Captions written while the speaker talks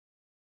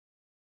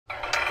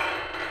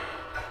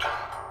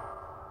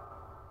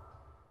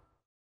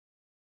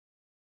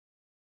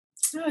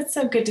Oh, it's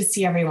so good to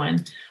see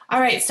everyone.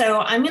 All right, so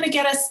I'm going to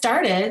get us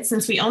started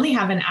since we only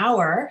have an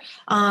hour.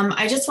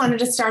 I just wanted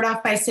to start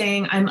off by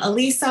saying I'm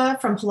Elisa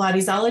from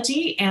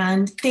Pilatesology,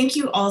 and thank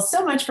you all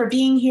so much for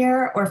being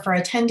here or for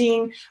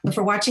attending or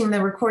for watching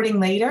the recording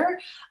later.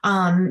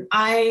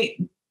 I've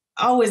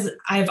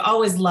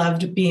always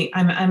loved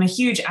I'm a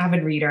huge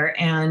avid reader,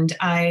 and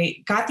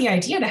I got the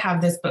idea to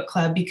have this book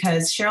club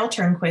because Cheryl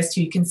Turnquist,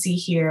 who you can see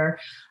here,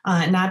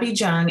 Nabi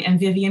Jung and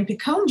Vivian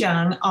Picone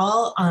Jung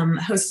all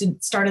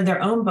started their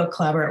own book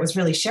club, or it was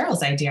really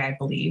Cheryl's idea, I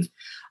believe.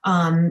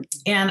 And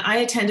I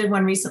attended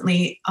one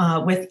recently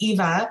with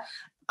Eva,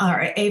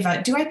 or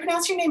Ava. Do I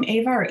pronounce your name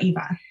Ava or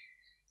Eva?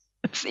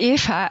 It's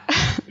Eva.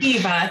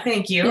 Eva,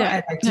 thank you. Yeah.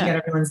 I'd like to get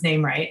everyone's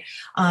name right.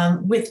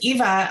 With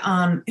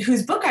Eva,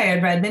 whose book I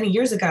had read many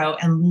years ago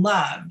and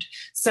loved.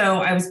 So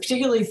I was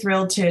particularly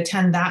thrilled to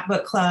attend that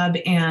book club,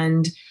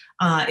 and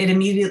it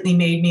immediately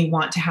made me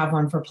want to have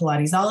one for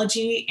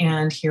Pilatesology,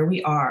 and here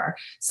we are.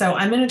 So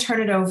I'm going to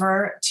turn it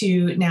over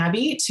to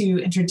Nabi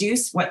to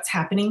introduce what's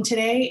happening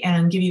today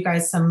and give you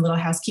guys some little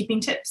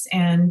housekeeping tips.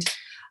 And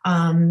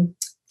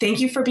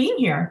thank you for being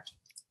here.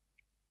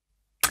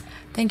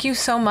 Thank you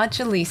so much,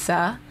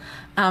 Elisa.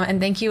 And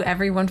thank you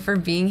everyone for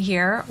being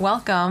here.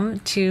 Welcome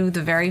to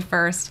the very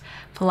first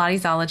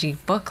Pilatesology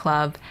book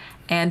club.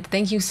 And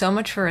thank you so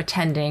much for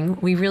attending.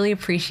 We really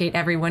appreciate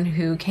everyone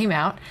who came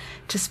out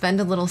to spend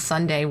a little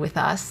Sunday with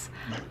us.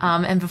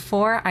 And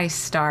before I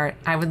start,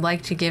 I would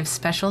like to give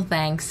special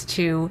thanks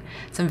to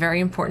some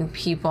very important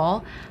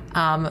people.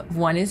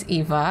 One is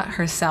Eva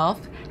herself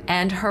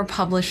and her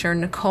publisher,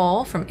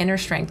 Nicole from Inner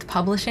Strength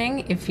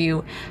Publishing. If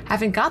you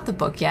haven't got the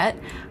book yet,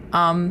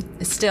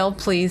 still,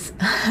 please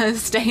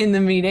stay in the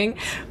meeting.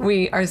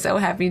 We are so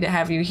happy to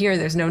have you here.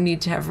 There's no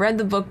need to have read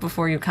the book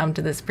before you come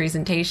to this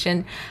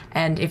presentation.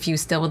 And if you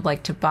still would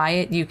like to buy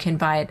it, you can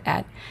buy it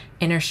at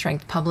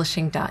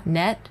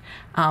innerstrengthpublishing.net.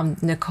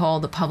 Nicole,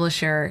 the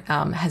publisher,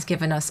 has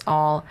given us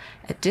all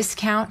a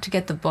discount to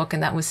get the book,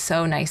 and that was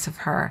so nice of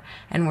her.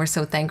 And we're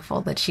so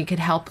thankful that she could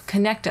help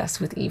connect us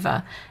with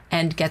Eva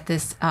and get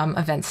this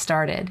event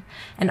started.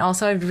 And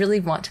also, I really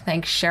want to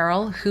thank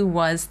Cheryl, who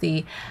was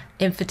the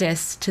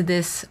impetus to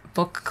this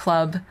book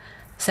club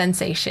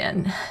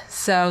sensation.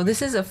 So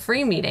this is a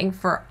free meeting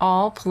for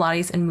all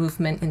Pilates and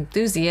movement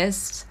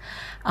enthusiasts,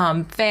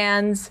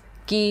 fans,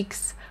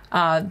 geeks,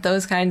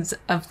 those kinds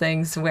of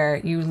things where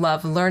you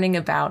love learning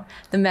about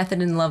the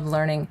method and love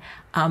learning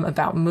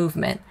about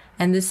movement.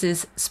 And this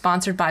is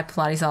sponsored by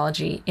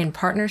Pilatesology in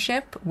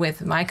partnership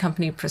with my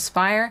company,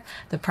 Perspire,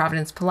 the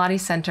Providence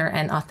Pilates Center,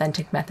 and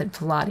Authentic Method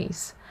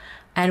Pilates.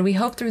 And we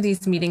hope through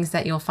these meetings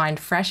that you'll find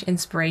fresh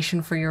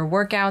inspiration for your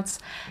workouts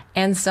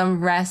and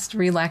some rest,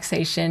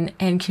 relaxation,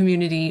 and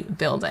community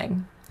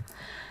building.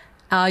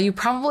 You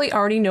probably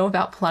already know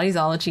about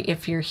Pilatesology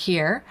if you're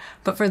here,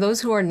 but for those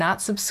who are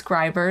not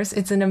subscribers,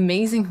 it's an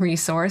amazing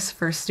resource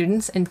for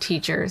students and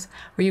teachers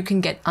where you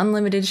can get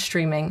unlimited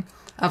streaming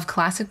of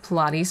classic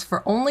Pilates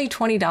for only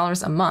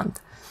 $20 a month.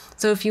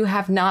 So if you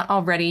have not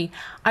already,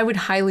 I would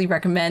highly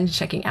recommend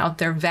checking out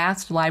their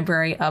vast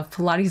library of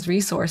Pilates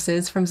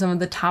resources from some of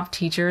the top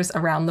teachers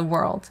around the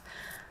world.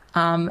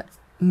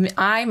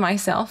 I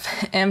myself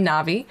am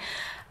Navi.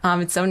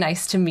 It's so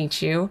nice to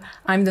meet you.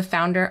 I'm the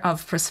founder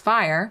of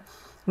Perspire,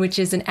 which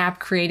is an app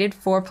created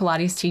for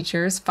Pilates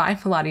teachers by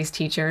Pilates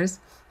teachers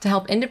to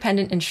help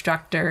independent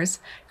instructors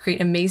create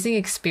amazing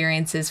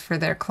experiences for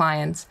their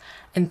clients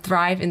and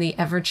thrive in the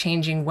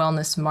ever-changing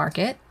wellness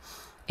market.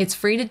 It's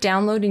free to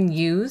download and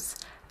use,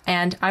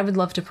 and I would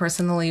love to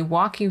personally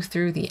walk you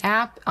through the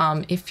app.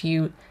 If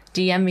you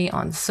DM me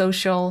on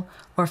social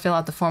or fill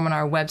out the form on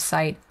our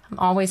website, I'm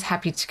always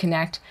happy to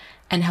connect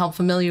and help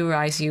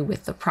familiarize you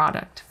with the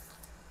product.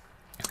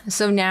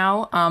 So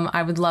now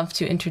I would love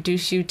to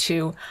introduce you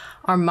to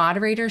our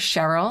moderator,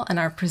 Cheryl, and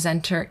our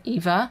presenter,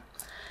 Eva.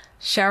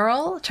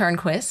 Cheryl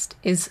Turnquist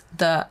is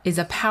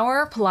a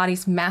Power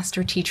Pilates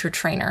master teacher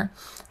trainer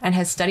and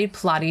has studied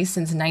Pilates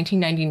since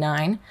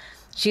 1999.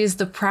 She is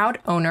the proud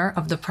owner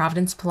of the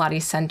Providence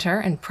Pilates Center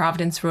in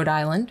Providence, Rhode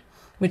Island,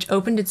 which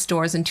opened its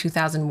doors in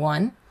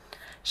 2001.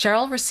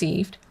 Cheryl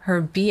received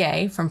her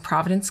BA from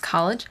Providence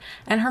College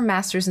and her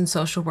master's in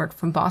social work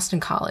from Boston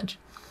College.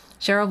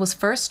 Cheryl was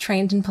first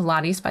trained in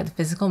Pilates by the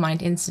Physical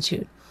Mind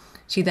Institute.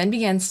 She then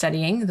began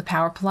studying the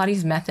Power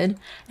Pilates method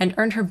and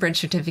earned her Bridge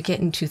certificate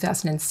in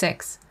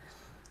 2006.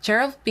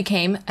 Cheryl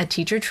became a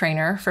teacher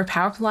trainer for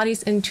Power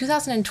Pilates in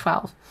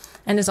 2012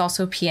 and is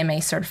also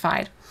PMA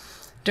certified.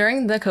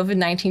 During the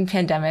COVID-19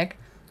 pandemic,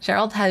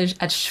 Cheryl had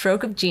a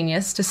stroke of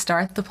genius to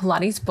start the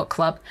Pilates book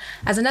club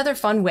as another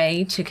fun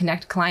way to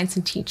connect clients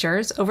and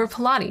teachers over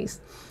Pilates.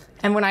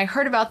 And when I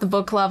heard about the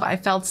book club, I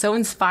felt so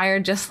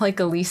inspired, just like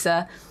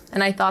Elisa,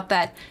 and I thought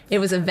that it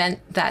was an event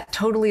that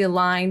totally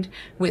aligned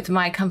with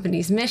my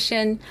company's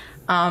mission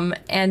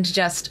and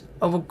just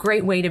a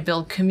great way to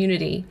build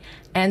community.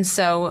 And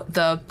so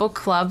the book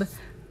club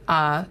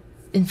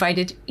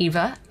invited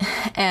Eva,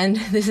 and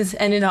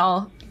it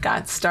all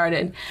got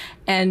started.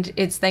 And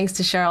it's thanks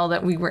to Cheryl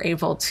that we were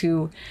able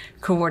to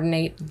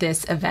coordinate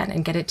this event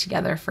and get it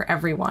together for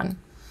everyone.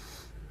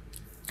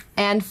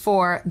 And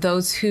for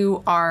those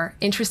who are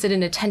interested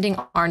in attending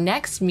our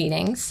next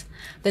meetings,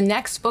 the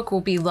next book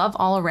will be Love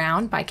All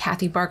Around by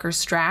Kathy Barker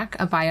Strack,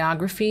 a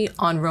biography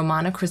on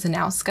Romana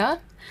Krzyzanowska.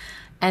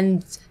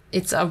 And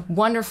it's a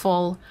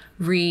wonderful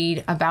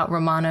read about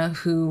Romana,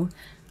 who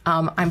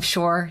I'm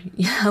sure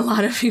a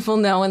lot of people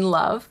know and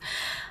love.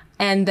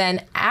 And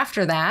then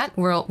after that,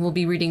 we'll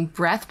be reading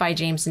Breath by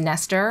James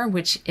Nestor,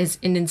 which is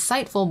an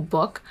insightful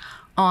book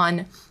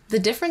on the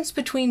difference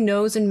between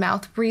nose and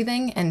mouth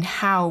breathing and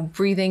how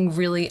breathing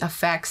really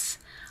affects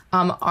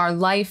our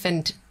life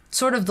and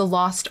sort of the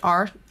lost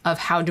art of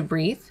how to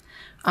breathe.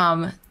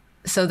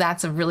 So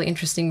that's a really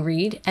interesting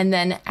read. And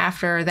then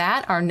after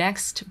that, our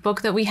next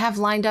book that we have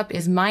lined up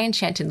is My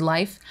Enchanted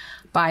Life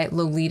by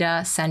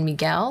Lolita San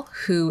Miguel,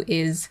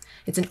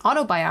 it's an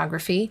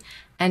autobiography,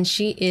 and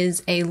she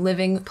is a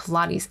living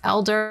Pilates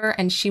elder,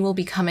 and she will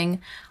be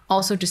coming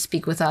also to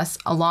speak with us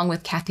along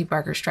with Kathy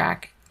Barker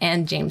Strack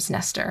and James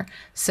Nestor.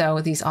 So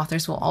these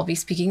authors will all be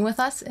speaking with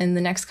us in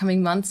the next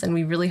coming months, and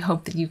we really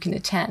hope that you can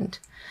attend.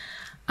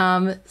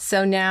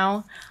 So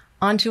now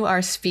on to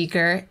our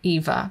speaker,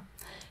 Eva.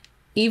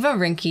 Eva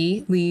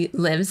Rincke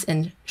lives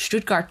in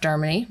Stuttgart,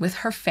 Germany with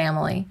her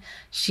family.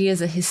 She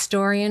is a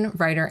historian,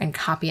 writer, and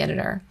copy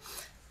editor.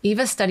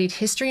 Eva studied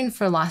history and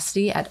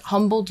philosophy at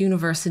Humboldt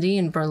University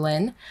in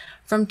Berlin.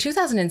 From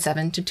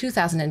 2007 to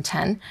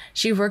 2010,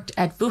 she worked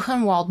at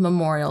Buchenwald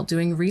Memorial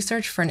doing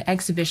research for an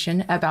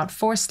exhibition about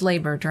forced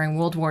labor during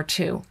World War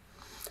II.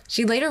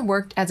 She later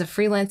worked as a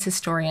freelance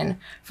historian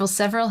for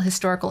several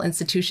historical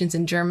institutions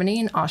in Germany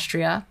and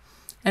Austria,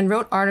 and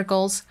wrote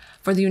articles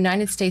for the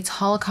United States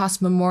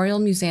Holocaust Memorial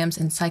Museum's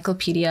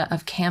Encyclopedia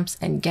of Camps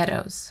and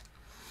Ghettos.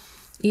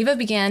 Eva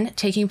began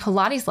taking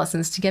Pilates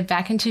lessons to get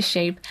back into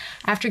shape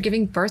after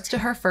giving birth to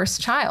her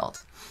first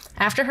child.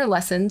 After her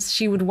lessons,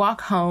 she would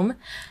walk home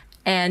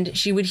and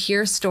she would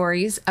hear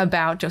stories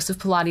about Joseph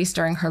Pilates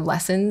during her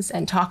lessons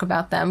and talk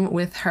about them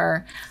with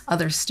her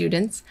other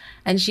students.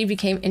 And she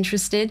became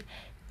interested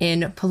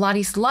in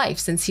Pilates life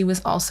since he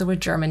was also a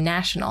German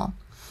national.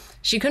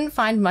 She couldn't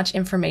find much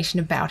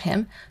information about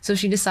him, so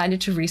she decided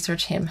to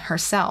research him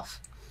herself.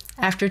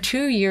 After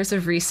 2 years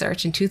of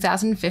research in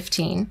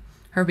 2015,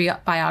 her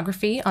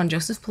biography on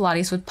Joseph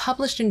Pilates was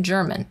published in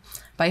German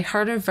by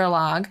Herder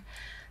Verlag.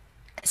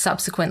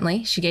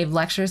 Subsequently, she gave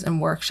lectures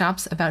and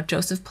workshops about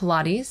Joseph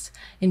Pilates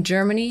in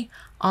Germany,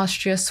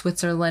 Austria,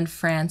 Switzerland,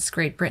 France,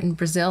 Great Britain,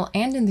 Brazil,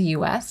 and in the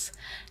US.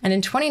 And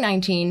in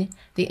 2019,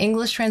 the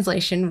English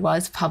translation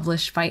was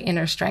published by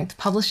Inner Strength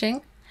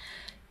Publishing.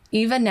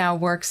 Eva now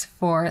works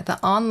for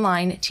the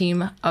online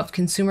team of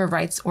Consumer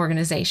Rights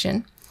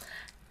Organization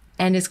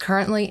and is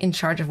currently in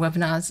charge of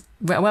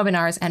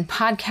webinars and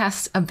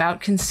podcasts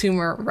about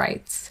consumer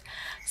rights.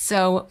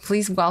 So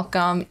please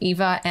welcome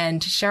Eva,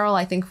 and Cheryl,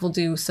 I think, will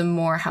do some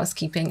more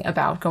housekeeping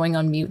about going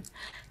on mute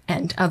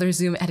and other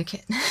Zoom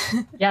etiquette.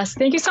 Yes,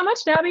 thank you so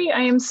much, Nabby.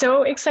 I am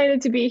so excited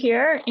to be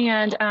here.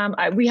 And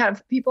we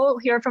have people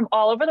here from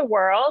all over the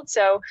world.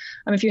 So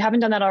if you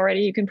haven't done that already,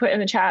 you can put in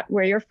the chat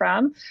where you're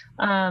from.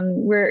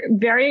 We're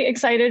very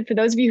excited for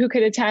those of you who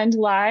could attend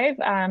live.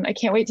 I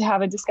can't wait to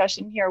have a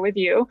discussion here with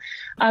you.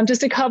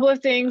 Just a couple of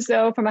things,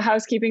 though, from a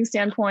housekeeping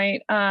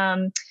standpoint.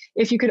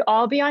 If you could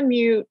all be on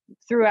mute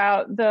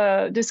throughout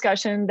the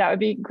discussion, that would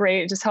be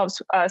great. It just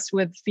helps us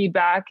with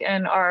feedback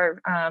and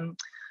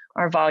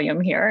our volume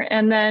here.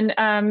 And then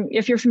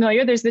if you're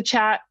familiar, there's the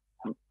chat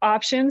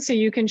option. So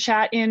you can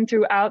chat in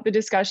throughout the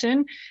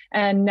discussion,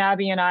 and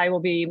Nabby and I will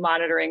be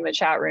monitoring the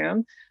chat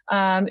room.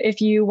 If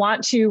you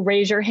want to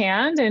raise your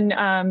hand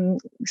and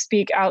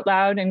speak out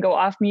loud and go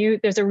off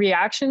mute, there's a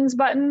reactions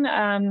button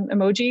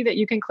emoji that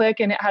you can click,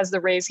 and it has the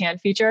raise hand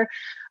feature.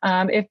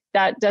 If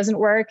that doesn't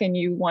work and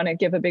you want to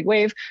give a big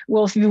wave,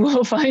 we'll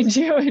find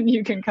you and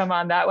you can come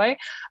on that way.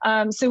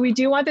 So we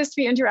do want this to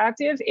be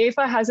interactive.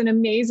 Eva has an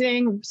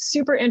amazing,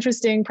 super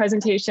interesting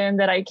presentation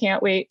that I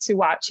can't wait to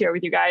watch here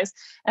with you guys.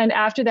 And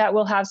after that,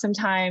 we'll have some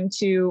time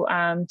to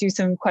do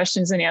some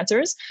questions and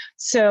answers.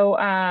 So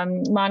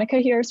Monica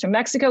here is from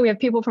Mexico. We have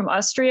people from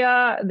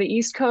Austria, the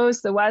East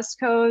Coast, the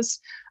West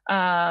Coast,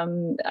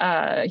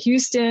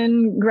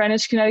 Houston,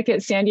 Greenwich,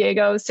 Connecticut, San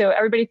Diego. So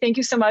everybody, thank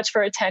you so much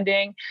for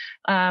attending.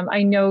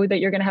 I know that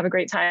you're going to have a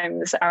great time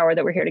this hour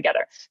that we're here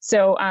together.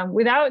 So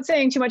without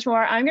saying too much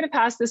more, I'm going to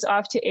pass this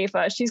off to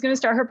Eva. She's going to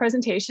start her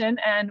presentation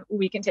and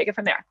we can take it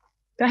from there.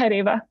 Go ahead,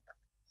 Eva.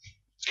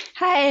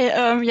 Hi.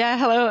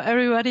 Hello,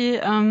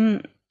 everybody.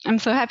 I'm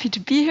so happy to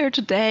be here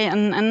today,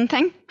 and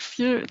thank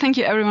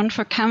you everyone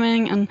for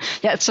coming. And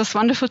yeah, it's just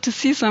wonderful to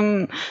see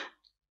some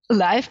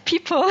live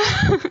people.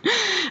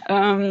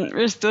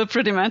 We're still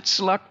pretty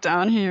much locked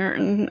down here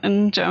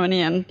in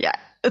Germany, and yeah,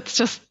 it's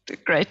just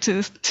great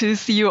to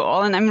see you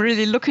all, and I'm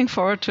really looking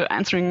forward to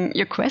answering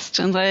your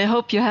questions. I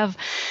hope you have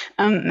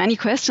many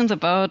questions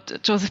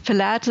about Joseph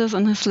Pilates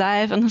and his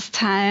life and his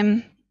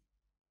time.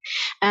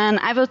 And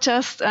I will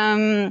just,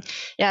 to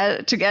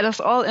get us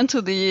all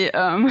into the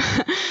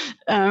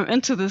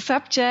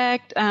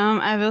subject,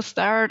 I will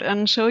start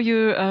and show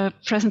you a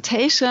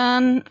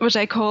presentation which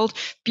I called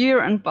Beer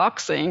and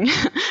Boxing,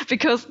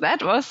 because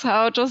that was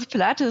how Joseph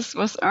Pilates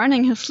was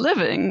earning his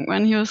living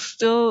when he was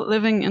still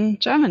living in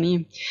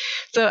Germany.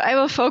 So I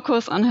will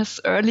focus on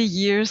his early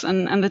years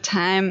and the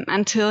time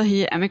until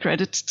he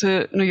emigrated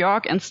to New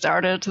York and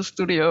started his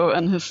studio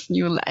and his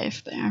new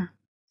life there.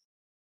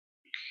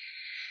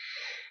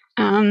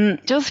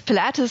 Joseph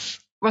Pilates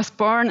was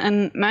born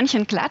in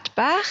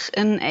Mönchengladbach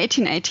in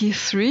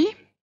 1883,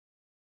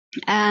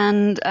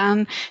 and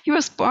he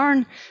was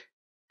born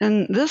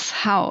in this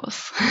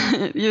house.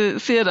 You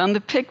see it on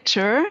the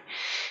picture.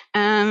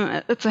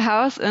 It's a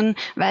house in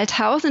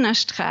Waldhausener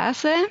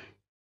Straße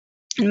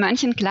in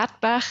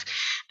Mönchengladbach,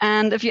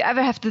 and if you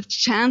ever have the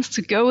chance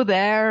to go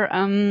there,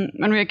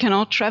 when we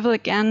cannot travel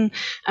again,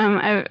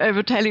 I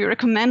would highly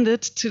recommend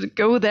it to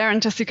go there,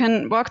 and just you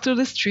can walk through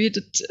the street.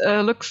 It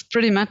looks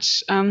pretty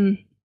much the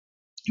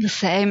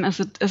same as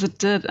it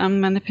did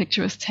when the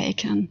picture was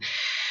taken.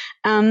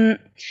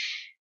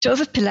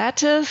 Joseph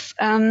Pilates,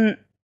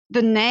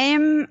 the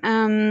name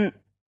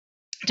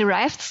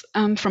derives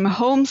from a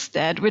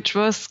homestead which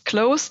was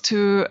close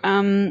to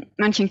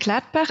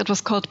Mönchengladbach. It was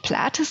called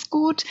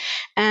Pilatesgut,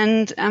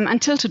 and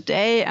until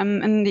today,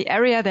 in the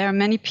area there are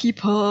many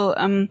people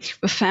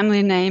with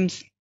family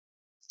names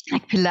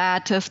like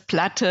Pilates,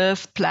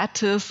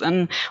 Plattes,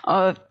 and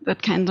all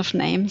that kind of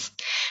names.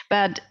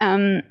 But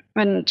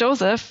when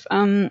Joseph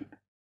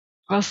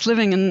was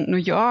living in New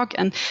York,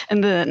 and in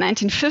the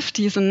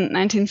 1950s and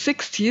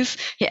 1960s,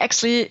 he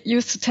actually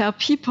used to tell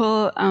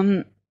people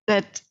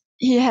that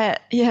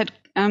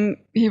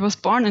he was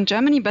born in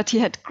Germany, but he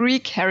had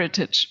Greek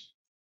heritage.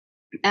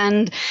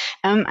 And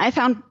I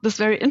found this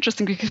very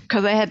interesting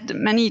because I had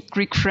many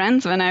Greek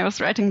friends when I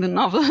was writing the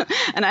novel,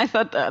 and I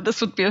thought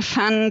this would be a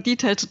fun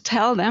detail to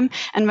tell them.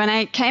 And when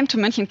I came to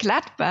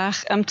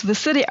Mönchengladbach, to the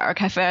city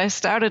archive where I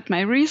started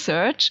my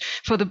research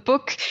for the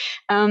book,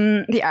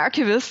 the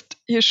archivist,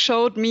 he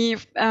showed me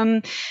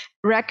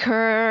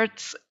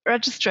records,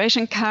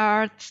 registration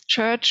cards,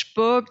 church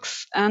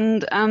books,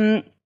 and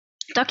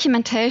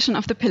documentation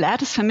of the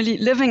Pilates family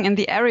living in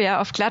the area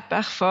of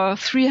Gladbach for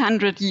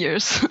 300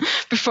 years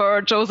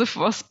before Joseph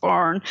was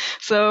born.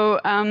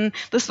 So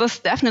this was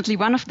definitely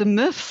one of the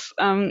myths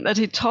that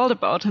he told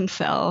about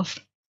himself.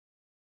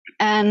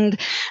 And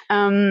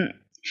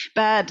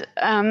but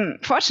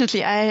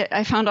fortunately,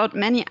 I found out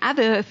many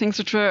other things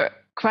which were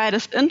quite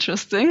as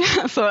interesting.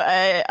 So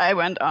I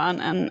went on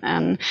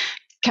and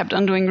kept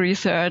on doing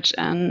research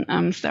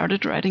and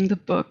started writing the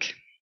book.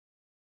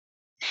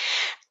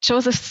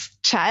 Joseph's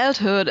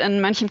childhood in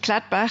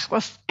Mönchengladbach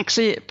was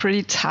actually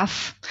pretty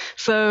tough.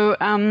 So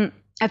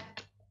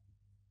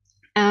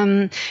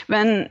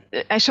when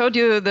I showed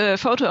you the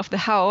photo of the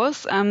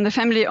house, the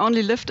family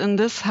only lived in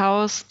this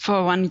house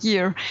for 1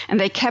 year, and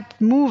they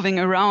kept moving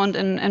around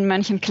in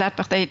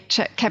Mönchengladbach. They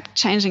kept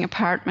changing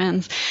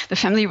apartments. The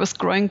family was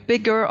growing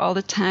bigger all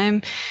the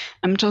time.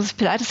 Joseph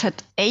Pilates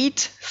had 8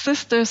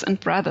 sisters and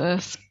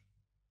brothers,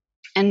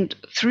 and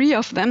 3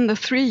 of them, the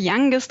 3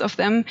 youngest of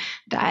them,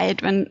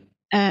 died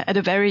at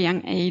a very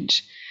young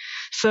age.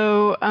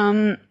 So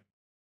when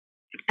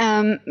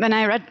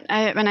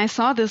I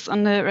saw this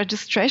on the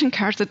registration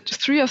cards that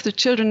 3 of the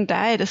children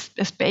died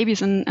as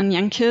babies and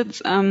young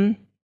kids,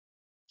 I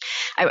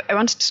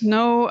wanted to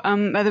know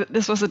whether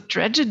this was a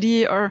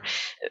tragedy or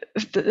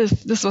if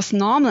this was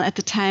normal at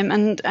the time.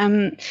 And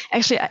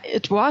actually,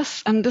 it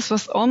was. This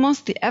was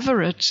almost the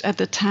average at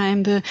the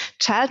time. The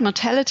child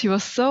mortality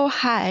was so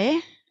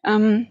high.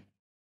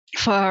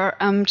 For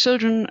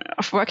children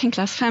of working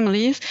class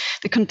families,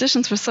 the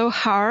conditions were so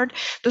hard.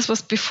 This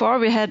was before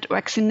we had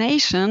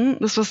vaccination.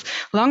 This was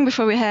long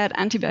before we had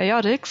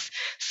antibiotics.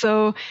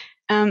 So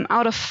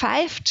out of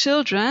 5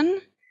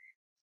 children,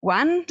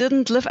 1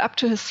 didn't live up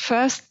to his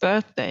first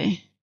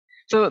birthday.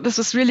 So this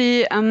was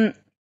really,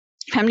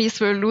 families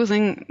were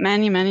losing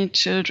many, many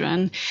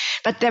children.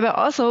 But there were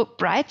also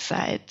bright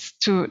sides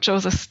to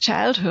Joseph's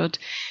childhood.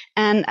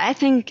 And I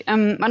think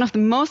one of the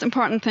most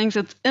important things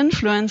that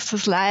influenced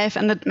his life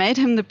and that made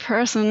him the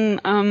person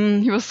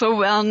he was so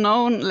well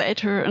known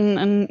later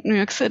in New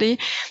York City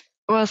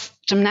was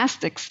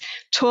gymnastics,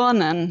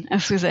 Turnen,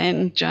 as we say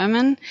in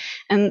German.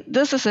 And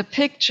this is a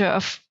picture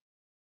of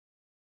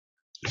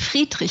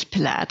Friedrich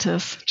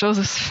Pilates,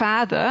 Joseph's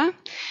father.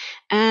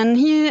 And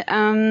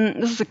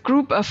this is a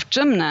group of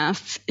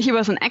gymnasts. He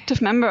was an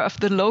active member of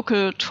the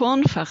local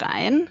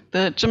Turnverein,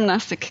 the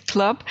gymnastic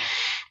club.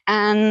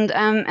 And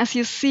as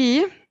you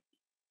see,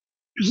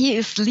 he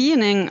is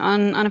leaning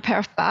on a pair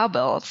of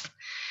barbells.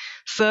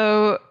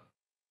 So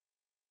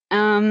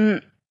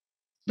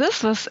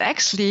this was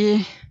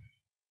actually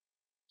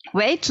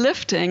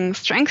weightlifting,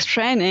 strength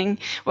training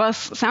was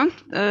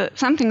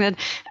something that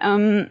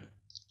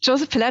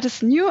Joseph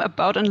Pilates knew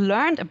about and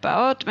learned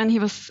about when he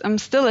was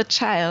still a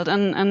child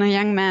and a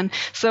young man.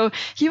 So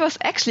he was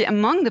actually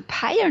among the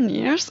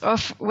pioneers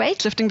of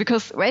weightlifting,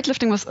 because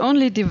weightlifting was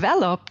only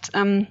developed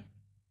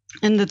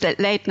in the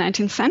late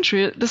 19th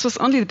century, this was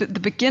only the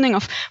beginning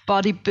of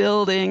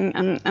bodybuilding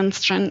and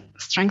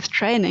strength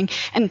training.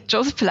 And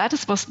Joseph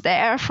Pilates was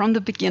there from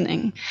the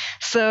beginning.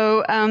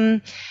 So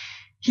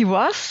he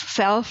was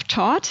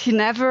self-taught. He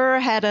never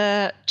had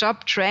a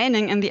job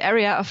training in the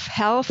area of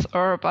health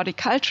or body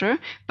culture,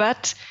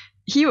 but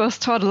he was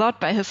taught a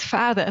lot by his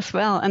father as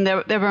well. And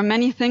there were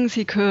many things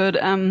he could,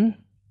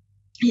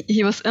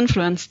 he was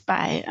influenced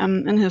by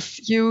in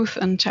his youth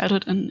and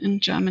childhood in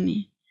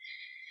Germany.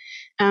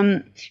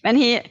 When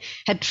he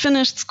had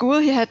finished school,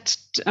 he had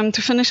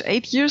to finish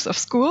 8 years of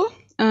school.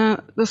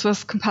 This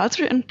was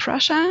compulsory in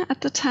Prussia at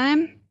the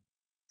time.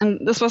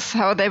 And this was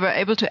how they were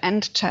able to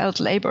end child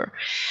labor.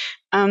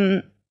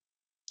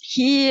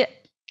 He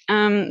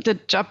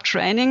did job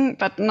training,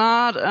 but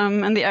not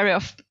in the area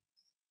of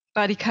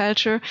body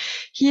culture.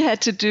 He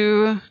had to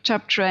do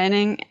job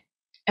training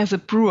as a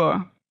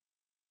brewer.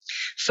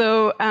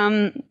 So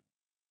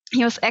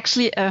he was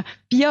actually a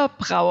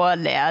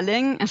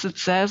Bierbrauerlehrling, as it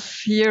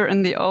says here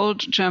in the old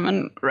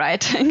German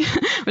writing,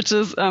 which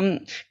is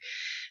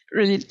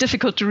really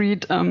difficult to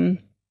read.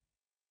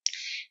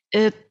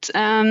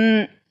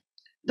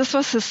 This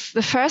was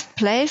the first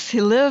place he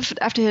lived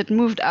after he had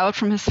moved out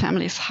from his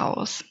family's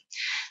house.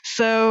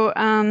 So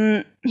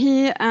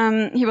he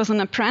was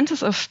an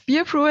apprentice of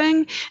beer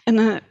brewing in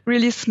a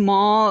really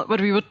small, what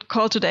we would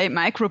call today,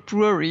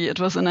 microbrewery. It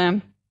was in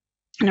a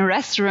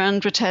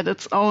restaurant which had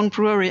its own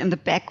brewery in the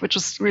back, which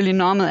was really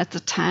normal at the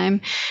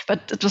time.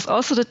 But it was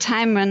also the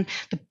time when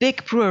the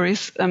big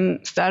breweries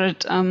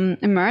started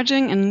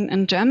emerging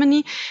in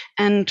Germany,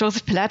 and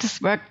Joseph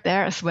Pilates worked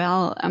there as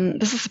well.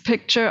 This is a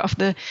picture of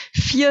the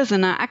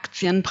Viersener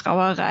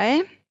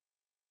Aktienbrauerei.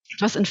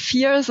 It was in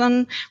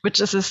Viersen, which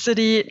is a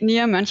city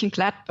near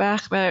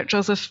Mönchengladbach, where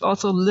Joseph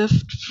also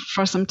lived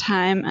for some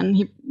time, and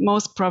he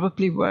most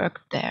probably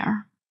worked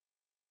there.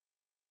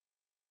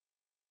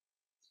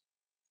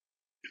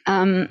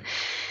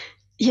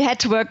 He had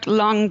to work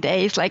long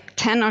days, like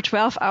 10 or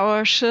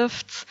 12-hour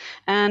shifts,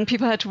 and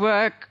people had to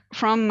work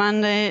from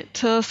Monday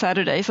till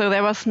Saturday. So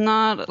there was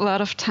not a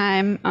lot of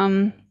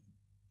time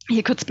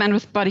he could spend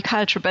with body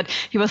culture, but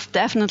he was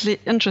definitely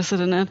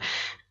interested in it.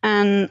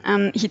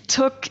 And he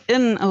took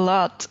in a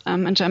lot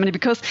in Germany,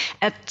 because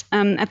at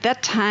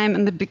that time,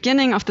 in the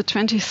beginning of the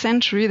 20th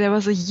century, there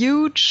was a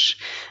huge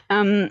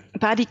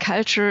body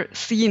culture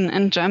scene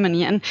in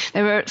Germany. And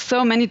there were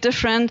so many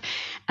different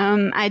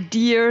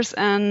ideas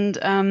and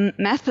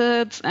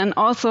methods, and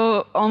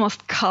also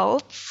almost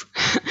cults.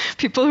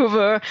 People who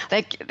were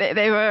like,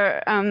 they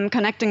were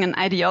connecting an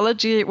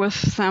ideology with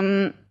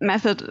some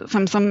method,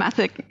 some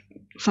somatic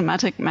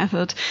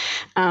method.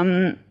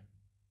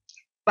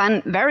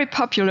 One very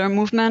popular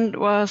movement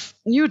was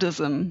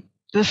nudism,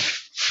 the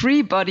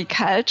free body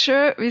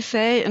culture, we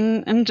say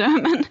in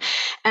German.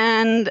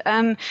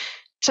 And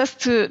just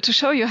to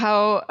show you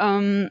how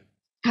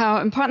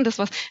important this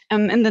was,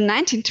 in the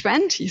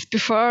 1920s,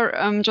 before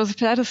Joseph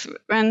Pilates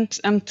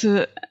went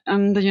to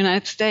the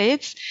United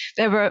States,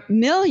 there were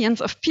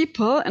millions of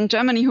people in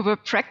Germany who were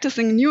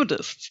practicing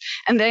nudists.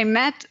 And they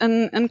met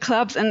in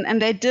clubs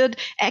and they did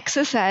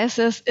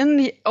exercises in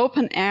the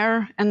open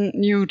air and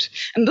nude.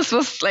 And this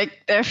was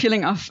like their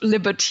feeling of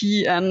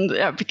liberty and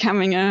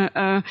becoming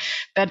a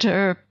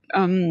better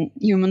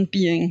human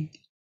being.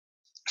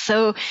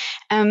 So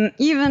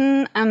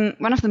even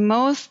one of the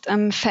most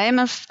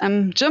famous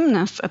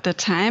gymnasts at the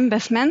time,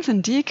 Bess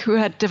Manson-Dieck, who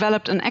had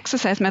developed an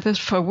exercise method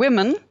for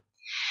women,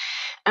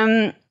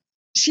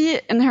 she,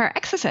 in her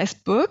exercise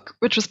book,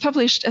 which was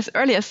published as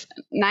early as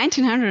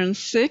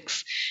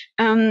 1906,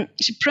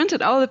 she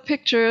printed all the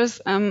pictures.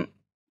 The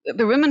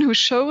women who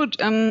showed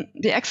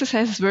the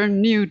exercises were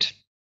nude.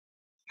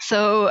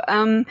 So,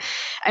 I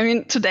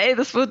mean, today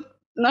this would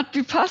not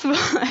be possible,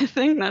 I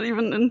think, not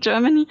even in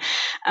Germany.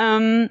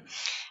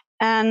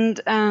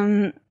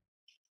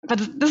 But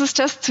this is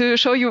just to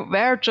show you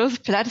where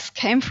Joseph Pilates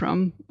came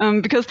from.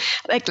 Because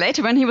like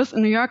later when he was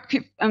in New York,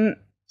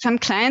 some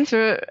clients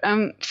were,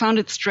 found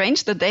it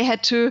strange that they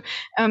had to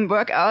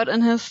work out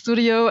in his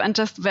studio and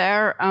just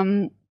wear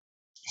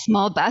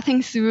small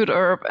bathing suit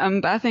or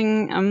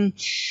bathing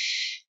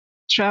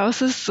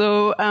trousers.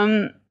 So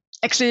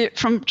actually,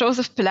 from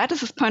Joseph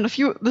Pilates' point of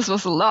view, this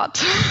was a lot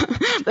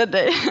that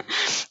they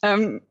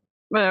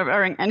were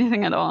wearing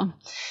anything at all.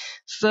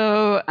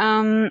 So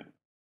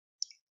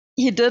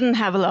he didn't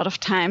have a lot of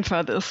time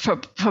for this,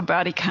 for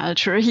body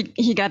culture.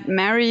 He got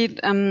married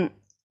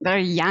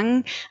very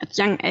young, at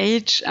young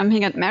age. He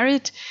got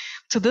married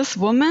to this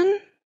woman,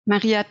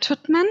 Maria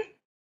Tuttmann.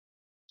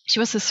 She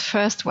was his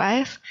first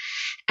wife.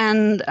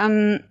 And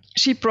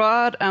she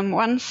brought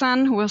one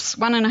son who was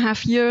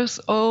 1.5 years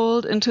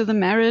old into the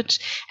marriage.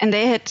 And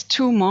they had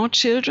 2 more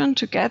children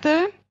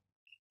together,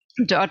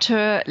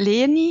 daughter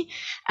Leni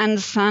and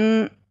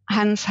son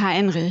Hans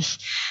Heinrich.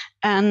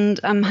 And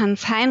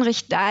Hans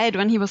Heinrich died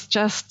when he was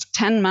just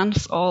 10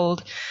 months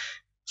old.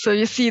 So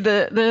you see,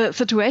 the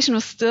situation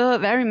was still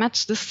very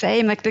much the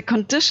same. Like the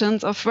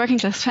conditions of working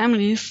class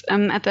families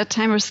at that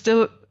time were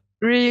still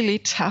really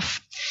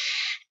tough.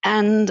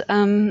 And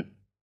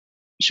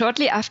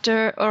shortly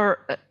after,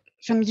 or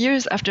some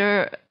years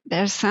after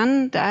their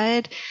son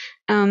died,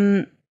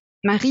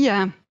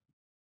 Maria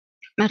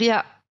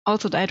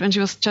also died when she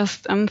was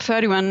just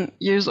 31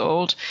 years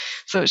old.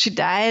 So she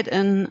died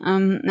in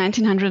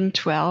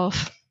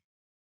 1912.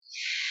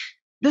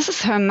 This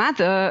is her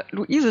mother,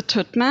 Louise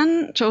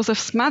Tuttmann,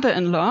 Joseph's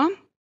mother-in-law.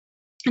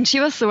 And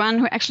she was the one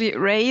who actually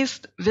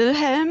raised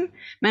Wilhelm,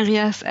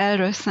 Maria's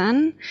elder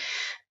son,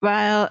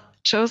 while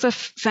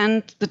Joseph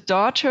sent the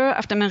daughter,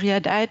 after Maria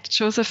died,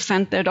 Joseph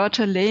sent their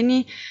daughter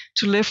Leni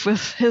to live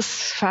with his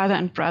father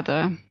and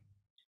brother.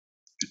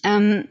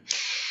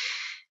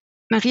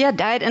 Maria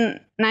died in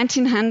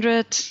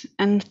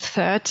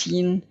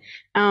 1913.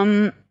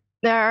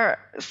 There are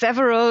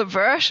several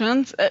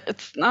versions.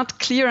 It's not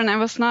clear, and I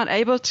was not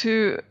able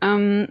to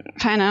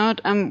find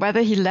out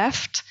whether he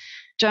left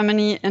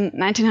Germany in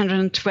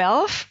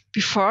 1912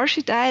 before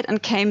she died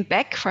and came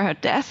back for her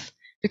death,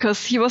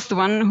 because he was the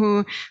one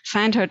who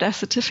signed her death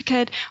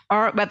certificate,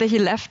 or whether he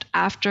left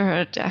after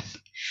her death.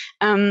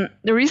 The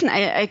reason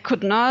I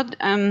could not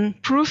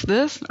prove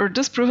this or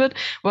disprove it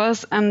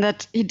was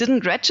that he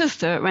didn't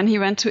register when he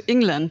went to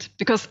England,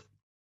 because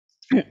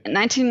in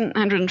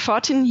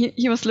 1914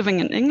 he was living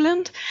in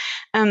England.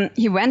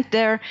 He went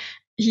there,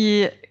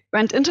 he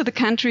went into the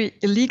country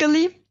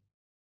illegally,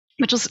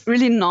 which was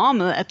really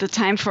normal at the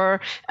time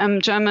for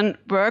German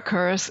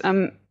workers.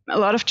 A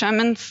lot of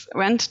Germans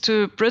went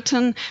to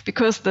Britain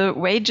because the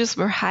wages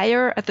were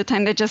higher at the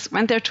time. They just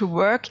went there to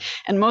work,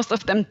 and most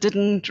of them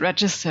didn't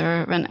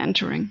register when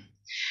entering.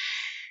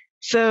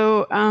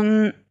 So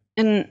in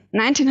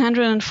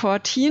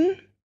 1914,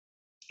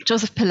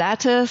 Joseph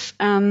Pilates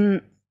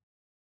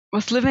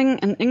was living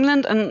in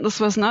England, and this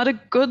was not a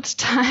good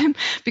time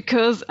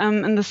because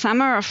in the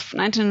summer of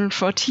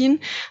 1914,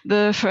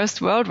 the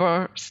First World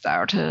War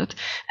started,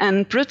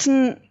 and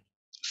Britain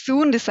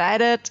soon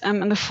decided,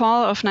 in the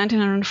fall of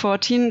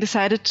 1914,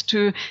 decided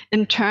to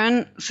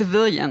intern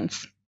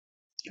civilians,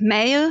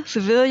 male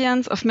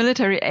civilians of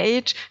military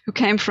age who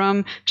came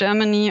from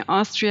Germany,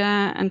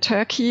 Austria, and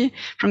Turkey,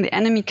 from the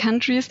enemy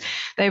countries.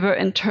 They were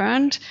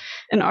interned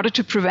in order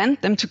to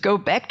prevent them to go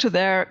back to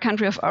their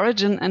country of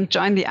origin and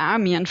join the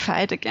army and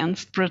fight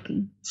against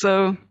Britain.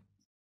 So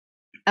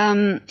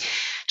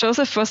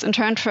Joseph was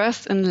interned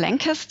first in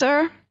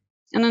Lancaster,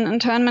 in an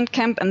internment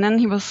camp, and then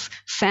he was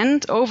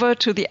sent over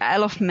to the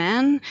Isle of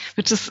Man,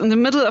 which is in the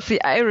middle of the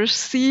Irish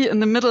Sea, in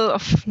the middle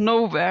of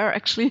nowhere,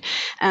 actually.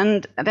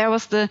 And there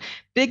was the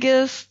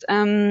biggest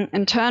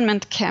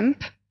internment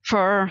camp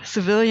for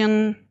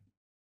civilian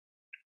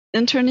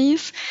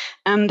internees.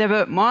 There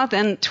were more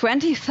than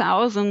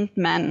 20,000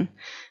 men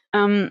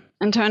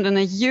interned in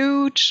a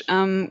huge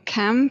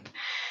camp.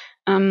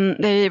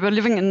 They were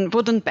living in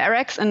wooden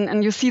barracks,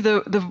 and you see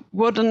the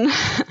wooden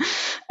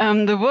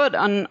the wood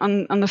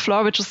on the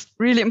floor, which was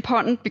really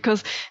important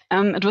because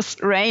it was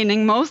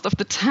raining most of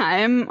the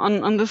time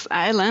on this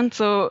island.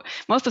 So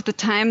most of the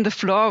time the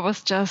floor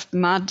was just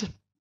mud,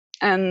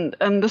 and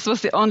this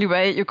was the only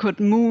way you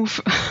could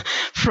move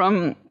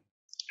from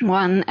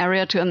one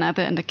area to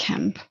another in the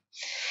camp.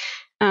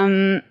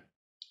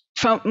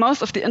 For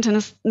most of the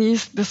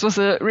internees, this was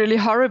a really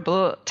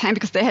horrible time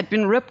because they had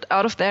been ripped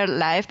out of their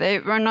life. They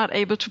were not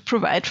able to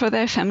provide for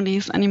their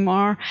families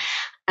anymore.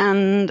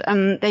 And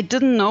they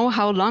didn't know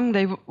how long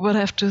they would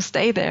have to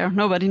stay there.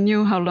 Nobody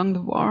knew how long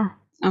the war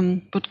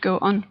would go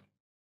on.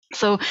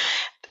 So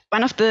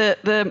one of the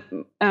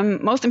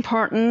most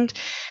important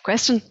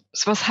questions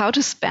was how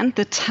to spend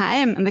the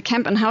time in the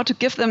camp and how to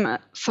give them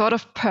a sort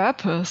of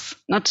purpose,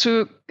 not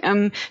to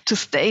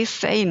stay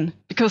sane,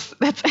 because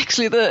that's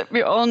actually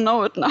we all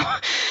know it now.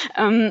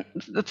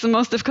 That's the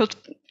most difficult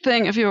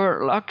thing if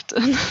you're locked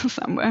in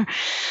somewhere.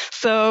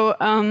 So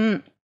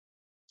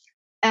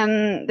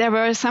there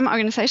were some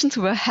organizations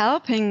who were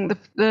helping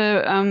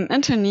the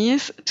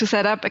internees to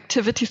set up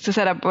activities, to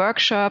set up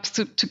workshops,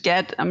 to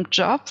get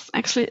jobs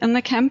actually in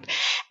the camp.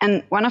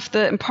 And one of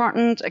the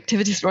important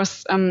activities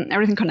was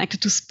everything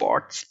connected to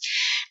sports.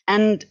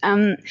 And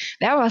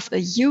there was a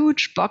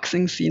huge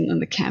boxing scene in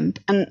the camp.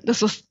 And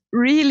this was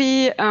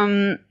really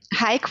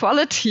high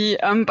quality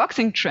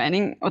boxing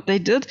training, what they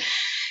did.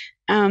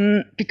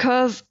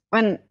 Because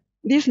when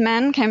these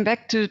men came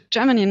back to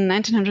Germany in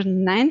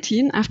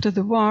 1919 after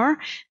the war,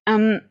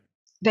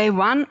 they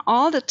won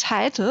all the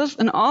titles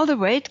in all the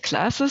weight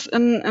classes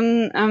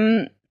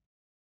in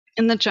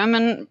the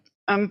German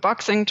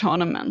boxing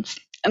tournaments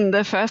in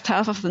the first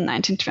half of the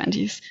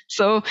 1920s.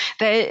 So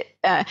they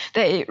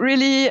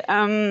really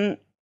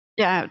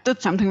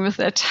did something with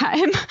their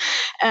time.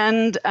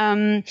 And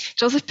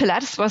Joseph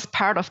Pilates was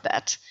part of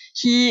that.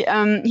 He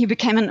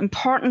became an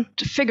important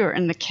figure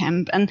in the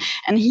camp, and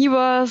he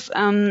was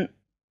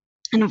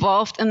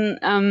involved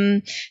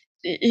in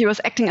he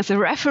was acting as a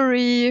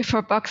referee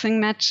for boxing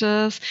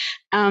matches,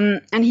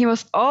 and he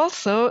was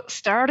also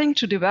starting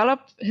to develop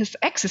his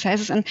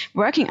exercises and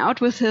working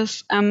out with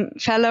his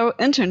fellow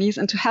internees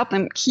and to help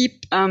them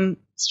keep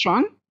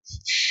strong,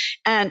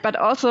 but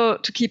also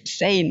to keep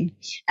sane.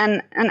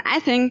 And I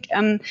think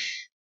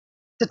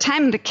the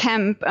time in the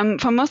camp,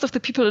 for most of the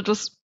people, it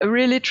was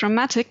really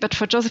traumatic. But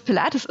for Joseph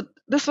Pilates,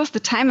 this was the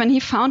time when he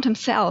found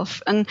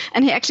himself, and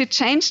he actually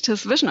changed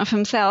his vision of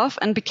himself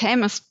and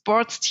became a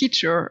sports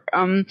teacher.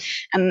 And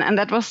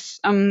that was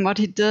what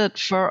he did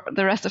for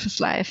the rest of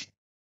his life.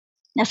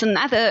 There's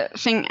another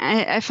thing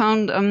I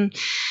found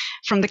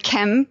from the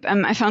camp.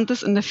 I found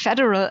this in the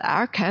Federal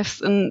Archives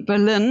in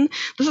Berlin.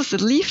 This is a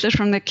leaflet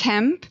from the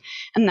camp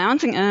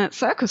announcing a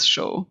circus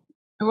show,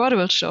 a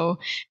vaudeville show.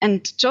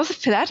 And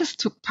Joseph Pilates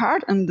took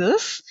part in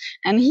this,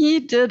 and he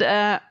did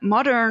a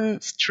modern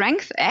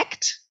strength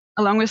act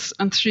along with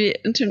three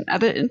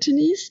other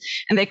internees,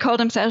 and they called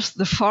themselves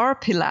the Four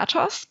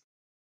Pilatos.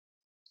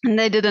 And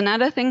they did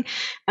another thing.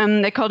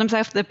 They called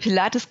themselves the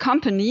Pilates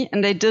Company,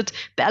 and they did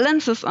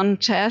balances on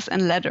chairs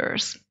and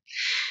ladders.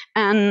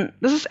 And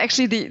this is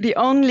actually the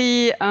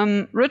only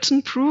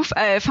written proof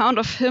I found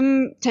of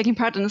him taking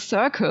part in a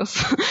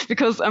circus,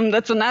 because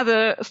that's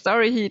another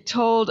story he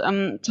told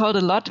a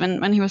lot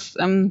when he was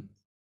in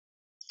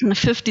the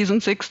 50s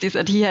and 60s,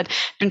 that he had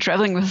been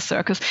traveling with a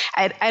circus.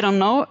 I don't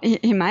know,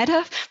 he might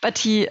have, but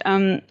he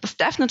was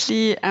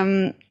definitely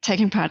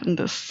taking part in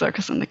this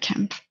circus in the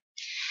camp.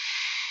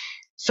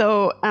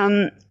 So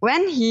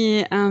when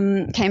he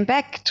came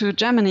back to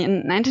Germany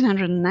in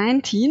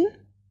 1919,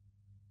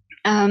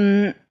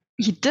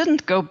 he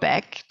didn't go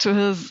back to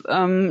his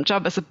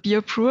job as a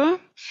beer brewer.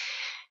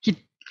 He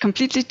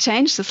completely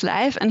changed his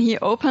life, and he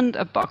opened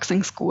a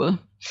boxing school.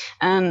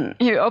 And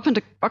he opened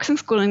a boxing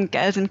school in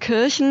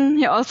Gelsenkirchen.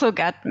 He also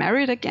got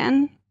married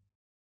again.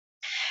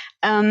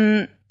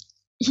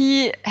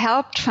 He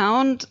helped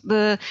found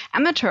the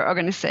amateur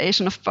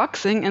organization of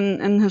boxing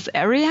in his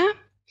area.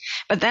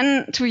 But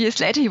then 2 years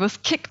later, he was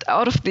kicked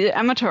out of the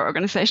amateur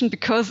organization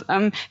because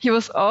he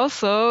was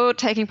also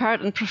taking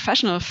part in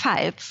professional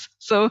fights.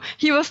 So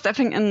he was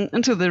stepping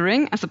into the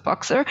ring as a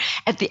boxer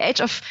at the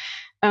age of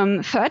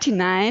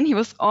 39. He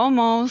was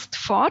almost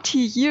 40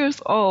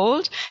 years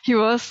old. He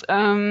was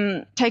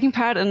taking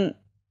part in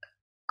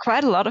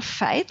quite a lot of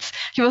fights.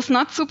 He was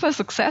not super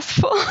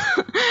successful.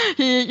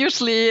 He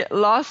usually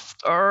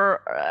lost,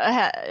 but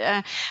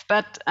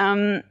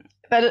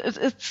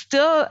it's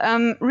still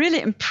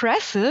really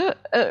impressive.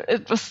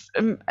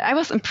 I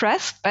was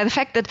impressed by the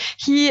fact that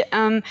he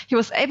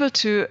was able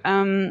to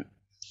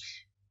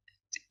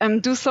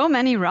do so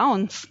many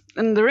rounds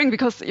in the ring,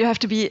 because you have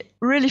to be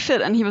really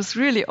fit, and he was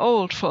really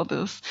old for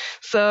this.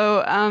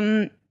 So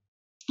I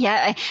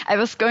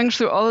was going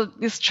through all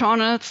these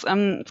journals.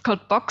 It's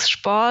called Box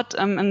Sport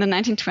in the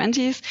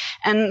 1920s,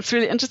 and it's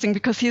really interesting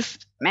because he's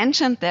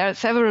mentioned there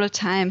several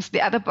times.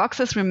 The other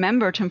boxers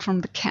remembered him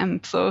from the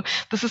camp. So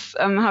this is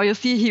how you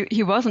see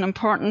he was an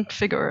important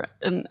figure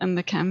in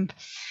the camp.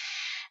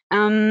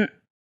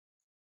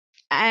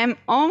 I'm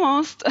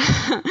almost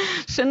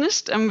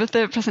finished with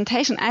the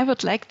presentation. I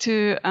would like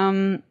to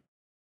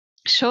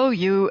show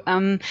you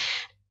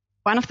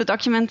one of the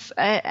documents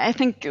I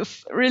think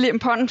is really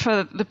important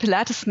for the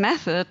Pilates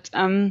method.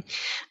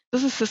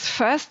 This is his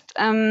first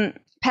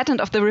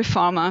patent of the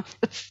reformer.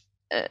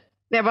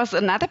 There was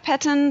another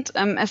patent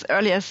as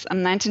early as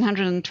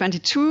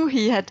 1922.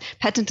 He had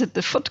patented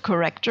the foot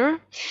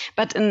corrector,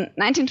 but in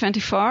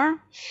 1924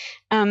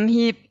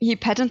 he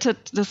patented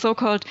the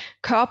so-called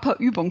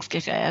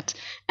Körperübungsgerät.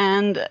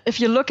 And if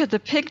you look at the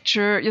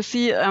picture, you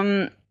see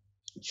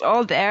it's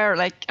all there,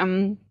 like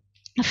the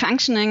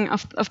functioning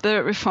of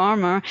the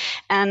reformer.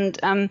 And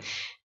on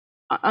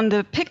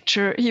the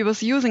picture, he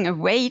was using a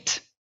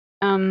weight,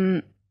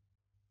 but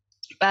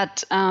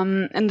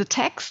in the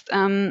text,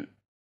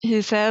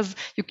 he says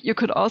you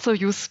could also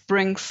use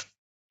springs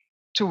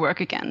to work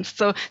against.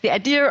 So the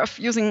idea of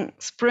using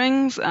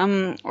springs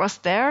was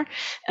there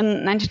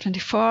in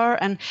 1924.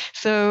 And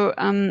so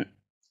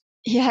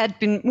he had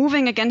been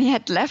moving again. He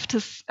had left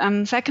his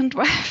second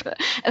wife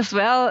as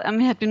well.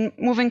 He had been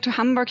moving to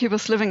Hamburg. He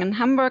was living in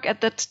Hamburg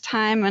at that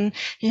time when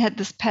he had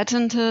this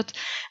patented.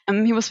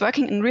 He was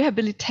working in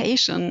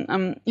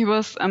rehabilitation. He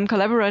was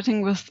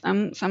collaborating with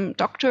some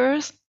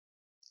doctors.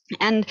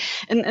 And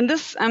in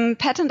this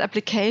patent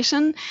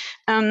application,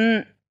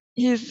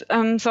 he's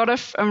sort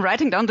of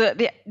writing down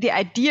the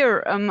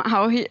idea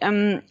how he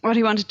what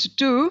he wanted to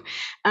do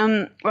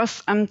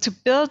was to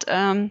build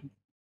an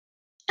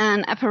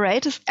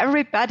apparatus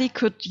everybody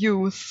could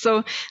use.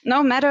 So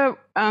no matter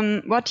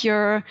what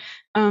your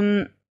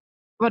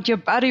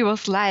body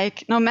was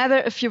like, no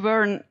matter if you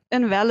were an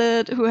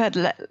invalid who had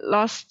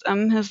lost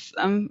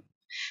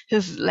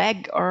his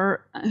leg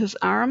or his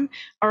arm,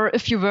 or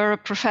if you were a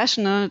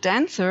professional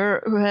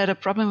dancer who had a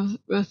problem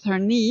with her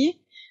knee,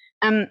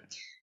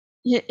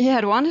 he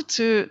had wanted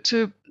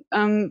to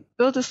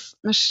build this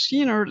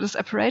machine or this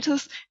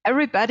apparatus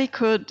everybody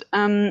could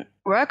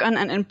work on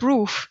and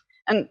improve.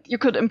 And you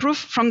could improve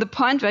from the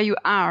point where you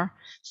are.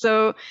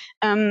 So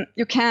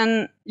you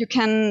can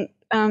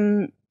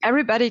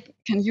everybody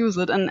can use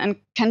it and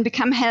can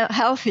become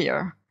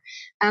healthier.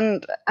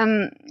 And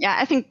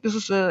I think this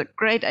is a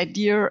great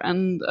idea.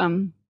 And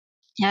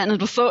and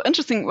it was so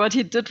interesting what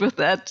he did with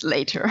that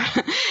later.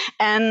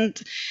 And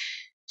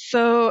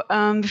so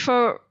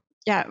before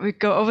we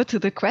go over to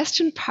the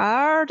question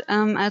part.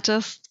 I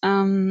just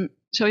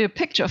show you a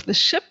picture of the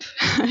ship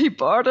he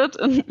boarded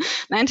in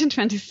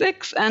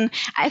 1926. And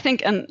I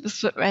think, and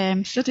this is why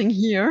I'm sitting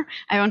here,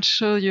 I want to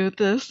show you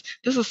this.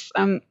 This is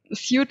a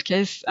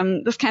suitcase,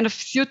 this kind of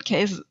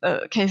suitcase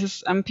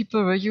cases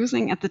people were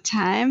using at the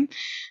time.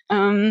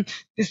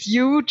 These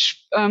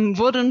huge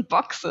wooden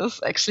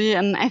boxes, actually.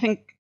 And I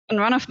think in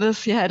one of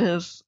this, he had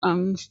his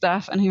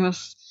stuff and he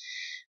was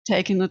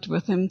taking it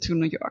with him to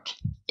New York.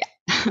 Yeah.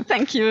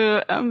 Thank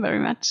you very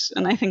much.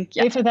 And I think,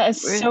 Eva, that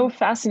is so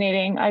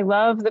fascinating. I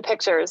love the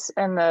pictures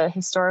and the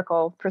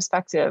historical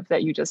perspective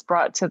that you just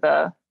brought to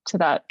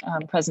that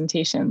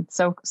presentation.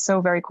 So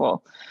very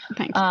cool.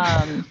 Thank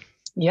you.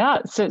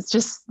 Yeah, so it's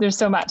just, there's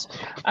so much.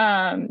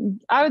 I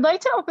would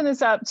like to open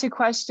this up to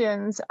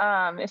questions.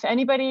 If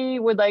anybody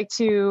would like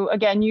to,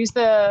 again, use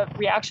the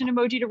reaction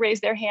emoji to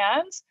raise their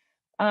hands.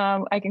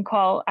 I can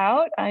call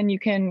out and you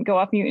can go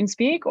off mute and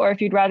speak, or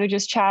if you'd rather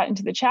just chat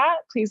into the chat,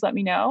 please let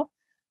me know.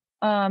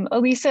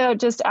 Elisa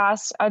just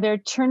asked, are there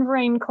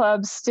Turnverein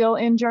clubs still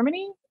in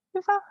Germany,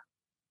 Eva?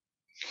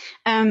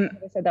 I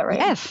said that right.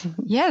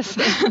 Yes.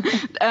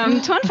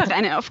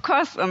 Turnvereine, of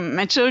course.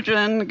 My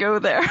children go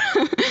there.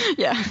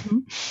 Yeah. Mm-hmm.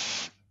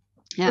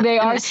 Yeah. They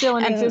are still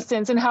in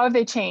existence. And how have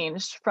they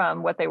changed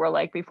from what they were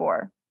like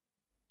before?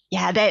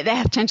 Yeah, they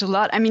have changed a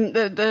lot. I mean,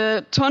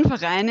 the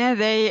Turnvereine,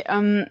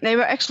 they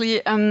were actually,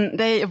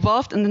 they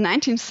evolved in the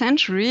 19th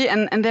century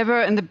and they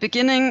were in the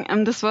beginning,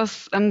 this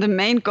was, the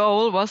main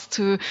goal was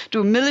to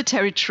do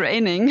military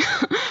training,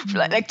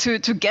 like to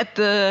get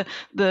the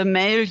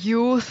male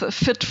youth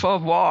fit for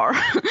war.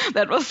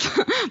 That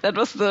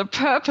was the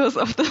purpose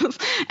of this.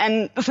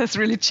 And this has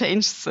really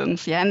changed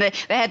since, yeah. And they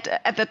had,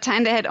 at that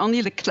time, they had only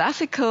the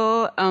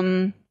classical,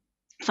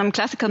 some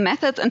classical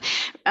methods.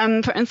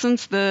 And for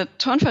instance, the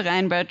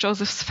Turnverein where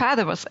Joseph's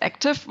father was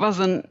active was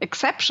an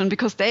exception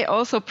because they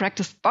also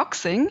practiced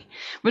boxing,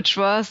 which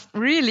was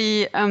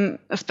really a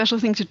special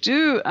thing to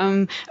do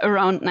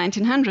around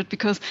 1900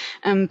 because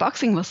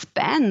boxing was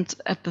banned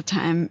at the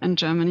time in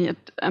Germany.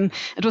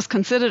 It was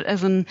considered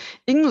as an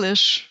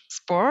English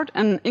sport,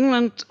 and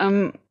England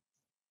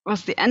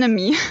was the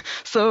enemy.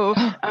 So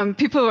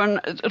people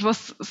were, it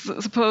was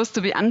supposed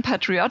to be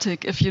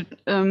unpatriotic if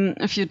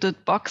you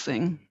did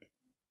boxing.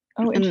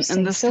 Oh, in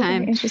this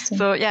time.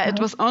 So yeah, it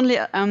was only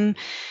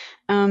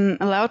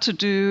allowed to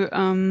do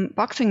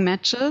boxing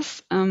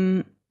matches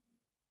in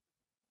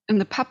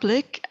the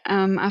public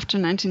after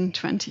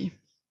 1920.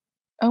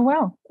 Oh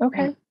wow!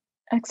 Okay, yeah.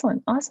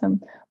 Excellent, awesome.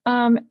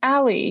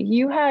 Ali,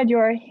 you had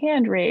your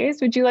hand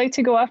raised. Would you like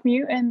to go off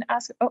mute and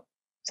ask? Oh,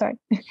 sorry.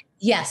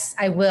 Yes,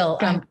 I will.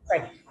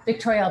 Sorry.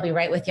 Victoria, I'll be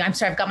right with you. I'm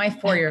sorry, I've got my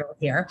 4-year-old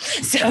here.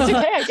 So that's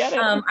okay, I get it.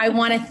 I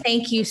want to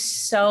thank you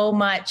so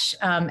much,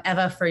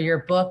 Eva, for your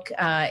book.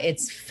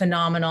 It's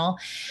phenomenal.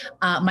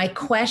 My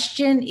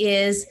question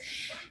is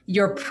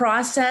your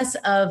process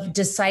of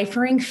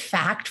deciphering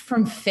fact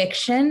from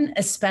fiction,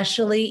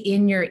 especially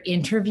in your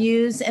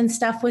interviews and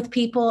stuff with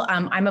people.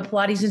 I'm a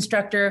Pilates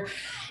instructor,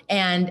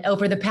 and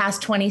over the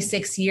past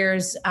 26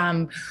 years,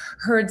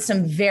 heard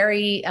some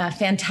very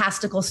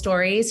fantastical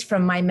stories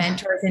from my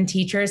mentors and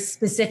teachers,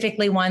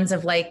 specifically ones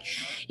of like,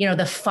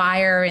 the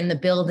fire in the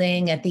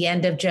building at the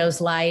end of Joe's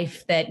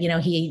life that,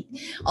 he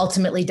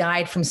ultimately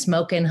died from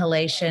smoke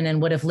inhalation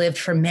and would have lived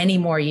for many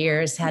more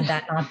years had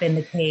that not been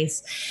the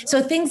case.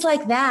 So things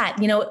like that,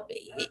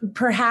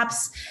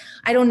 perhaps,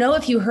 I don't know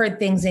if you heard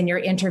things in your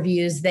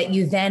interviews that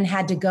you then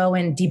had to go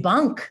and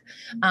debunk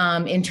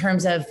in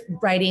terms of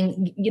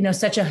writing,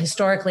 such a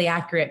historically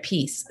accurate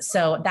piece.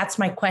 So that's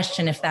my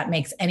question, if that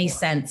makes any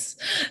sense.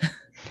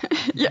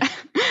 Yeah,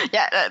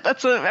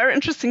 that's a very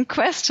interesting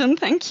question.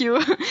 Thank you.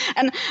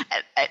 And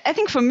I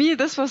think for me,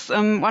 this was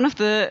one of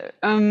the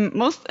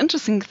most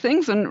interesting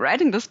things in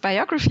writing this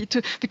biography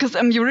too, because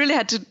you really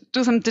had to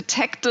do some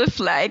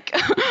detective-like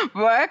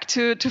work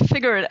to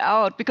figure it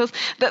out. Because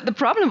the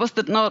problem was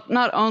that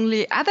not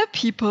only other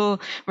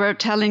people were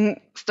telling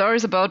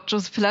stories about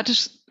Joseph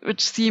Pilates,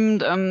 which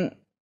seemed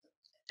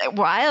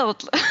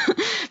wild,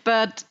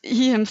 but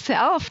he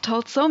himself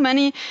told so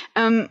many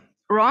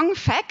wrong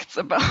facts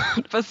about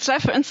Pasteur.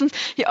 For instance,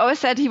 he always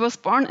said he was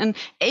born in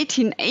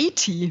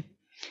 1880,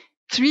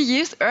 3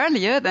 years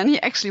earlier than he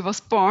actually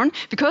was born,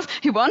 because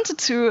he wanted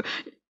to,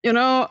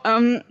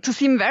 to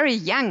seem very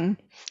young.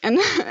 And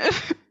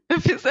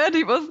if he said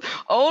he was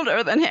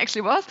older than he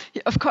actually was,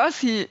 of course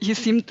he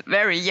seemed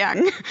very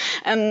young.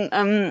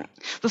 And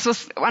this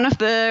was one of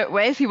the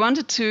ways he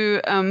wanted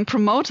to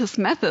promote his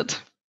method.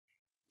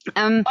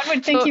 One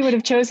would think he would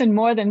have chosen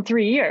more than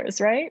 3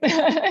 years, right?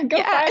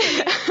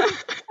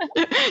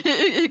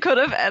 He could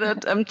have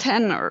added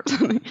 10 or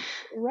something.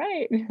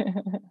 Right.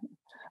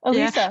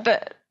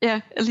 Elisa.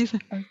 Elisa.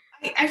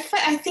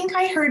 I think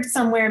I heard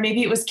somewhere,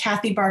 maybe it was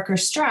Kathy Barker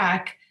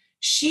Strack,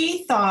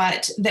 she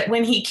thought that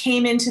when he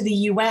came into the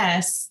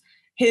US,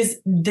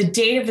 the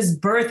date of his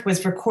birth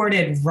was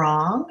recorded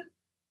wrong.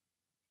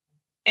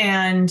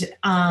 And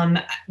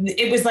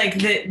it was like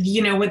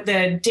with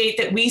the date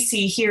that we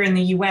see here in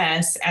the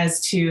US as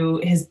to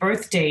his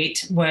birth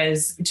date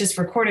was just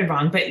recorded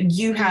wrong, but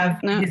you have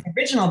his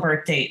original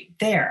birth date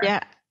there.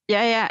 Yeah.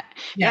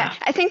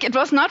 I think it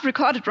was not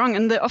recorded wrong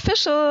in the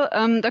official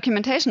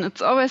documentation.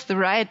 It's always the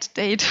right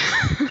date,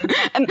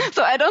 and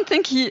so I don't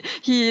think he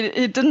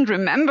didn't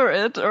remember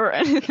it or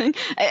anything.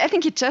 I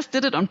think he just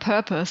did it on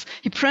purpose.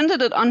 He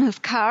printed it on his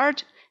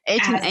card,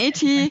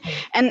 1880,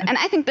 and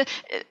I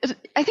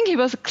think he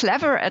was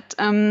clever at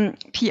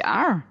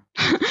PR.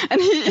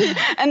 and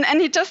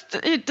he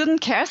didden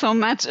care so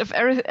much if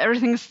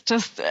everything's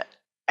just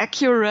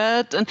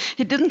accurate, and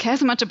he didn't care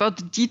so much about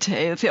the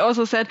details. He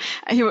also said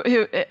he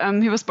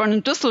was born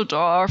in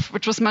Düsseldorf,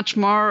 which was much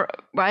more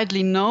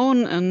widely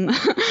known in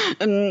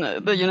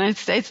the United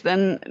States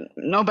than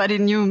nobody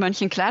knew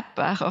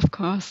Mönchengladbach, of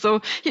course.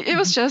 So he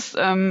was just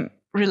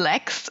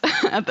relaxed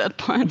at that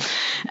point.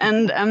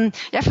 And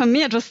for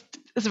me it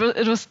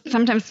was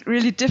sometimes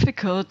really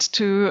difficult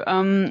to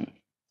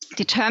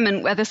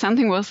determine whether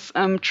something was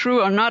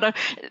true or not.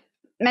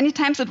 Many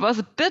times there was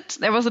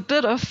a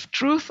bit of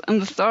truth in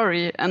the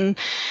story, and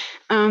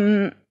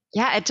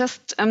I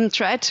just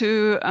tried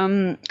to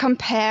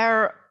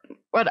compare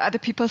what other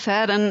people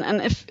said,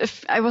 and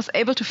if I was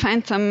able to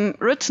find some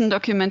written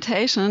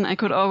documentation, I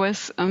could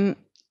always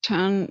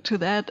turn to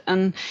that.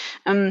 And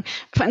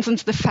for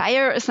instance, the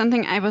fire is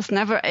something I was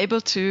never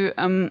able to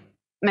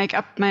make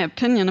up my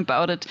opinion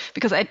about it,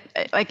 because I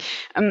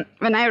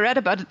when I read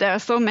about it, there are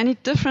so many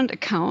different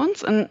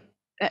accounts, and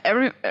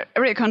every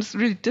account is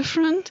really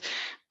different.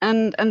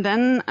 And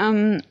then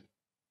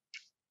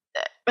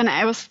when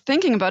I was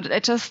thinking about it, I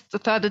just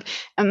thought that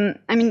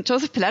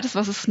Joseph Pilates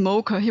was a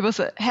smoker. He was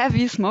a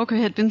heavy smoker.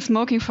 He had been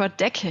smoking for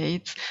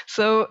decades.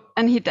 So,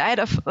 and he died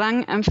of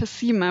lung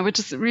emphysema, which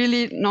is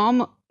really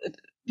normal.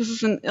 This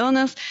is an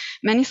illness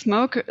many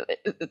smoke.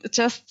 It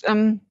just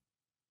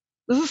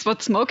this is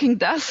what smoking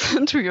does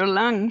to your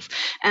lungs.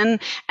 And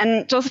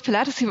Joseph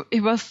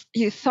Pilates,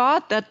 he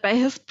thought that by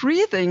his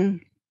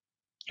breathing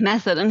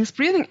method and his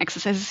breathing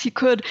exercises, he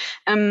could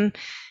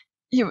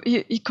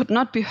he could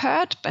not be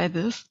hurt by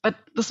this, but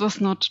this was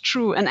not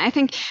true. And I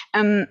think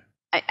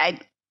I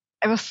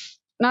was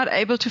not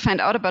able to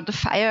find out about the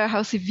fire,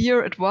 how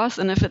severe it was,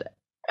 and if it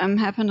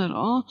happened at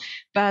all.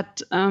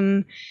 But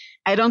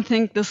I don't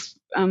think this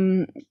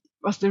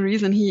was the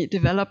reason he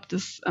developed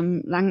this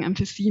lung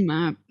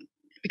emphysema,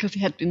 because he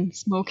had been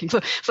smoking.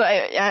 So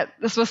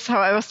this was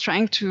how I was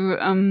trying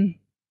to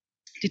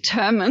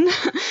determine.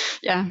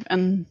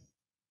 And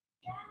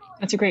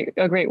that's a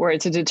great word,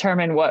 to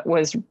determine what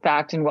was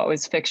fact and what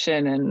was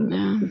fiction. And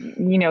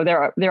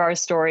there are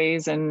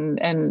stories, and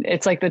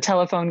it's like the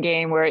telephone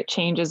game where it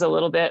changes a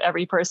little bit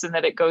every person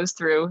that it goes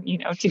through,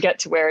 to get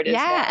to where it is.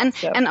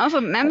 And also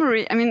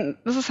memory. I mean,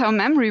 this is how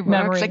memory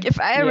works. Like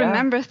if I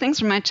remember things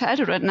from my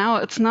childhood right now,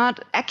 it's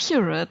not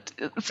accurate.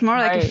 It's more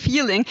like a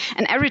feeling.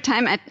 And every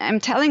time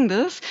I'm telling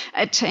this,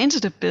 I change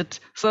it a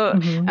bit. So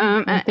and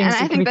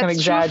I think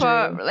that's true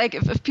for, like,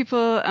 if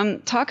people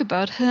talk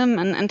about him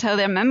and tell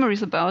their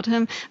memories about him,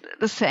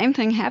 the same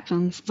thing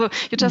happens. So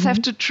you just have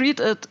to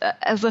treat it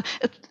as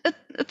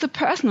it's a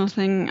personal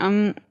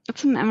thing.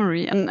 It's a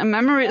memory, and a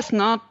memory is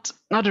not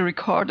a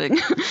recording.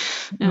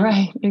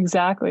 Right,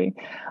 exactly.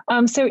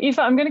 So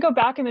Eva, I'm going to go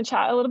back in the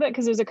chat a little bit,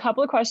 because there's a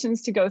couple of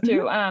questions to go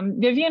through.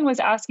 Vivian was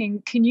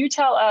asking, can you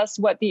tell us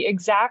what the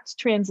exact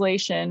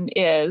translation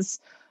is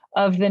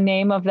of the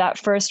name of that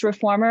first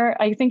reformer?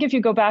 I think if you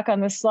go back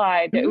on the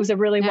slide, it was a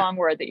really long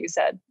word that you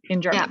said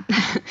in German.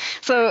 Yeah.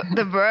 So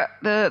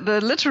the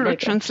literal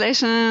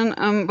translation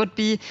would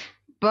be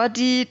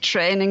body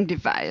training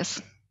device.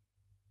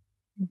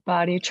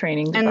 Body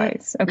training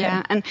device. Okay.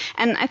 Yeah, and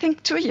I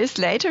think 2 years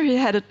later he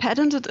had it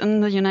patented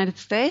in the United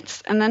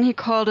States, and then he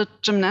called it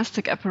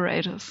gymnastic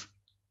apparatus.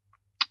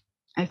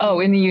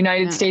 In the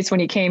United States, when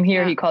he came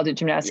here, he called it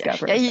gymnastic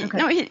apparatus.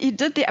 He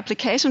did the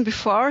application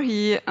before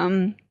he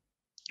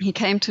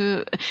came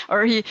to,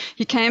 or he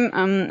came in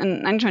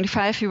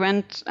 1925. He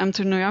went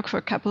to New York for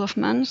a couple of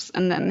months,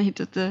 and then he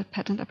did the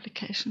patent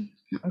application.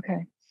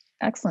 Okay,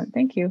 excellent,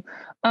 thank you.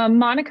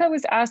 Monica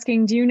was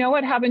asking, do you know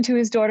what happened to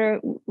his daughter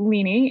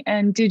Leni,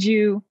 and did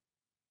you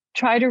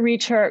try to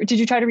reach her? Did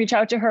you try to reach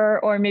out to her,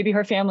 or maybe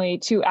her family,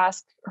 to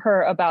ask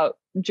her about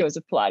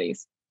Joseph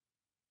Pilates?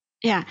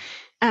 Yeah.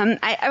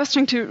 I was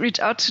trying to reach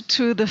out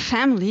to the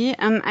family.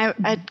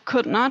 I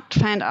could not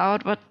find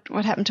out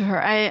what happened to her.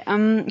 I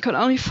could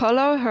only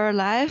follow her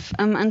life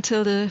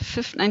until the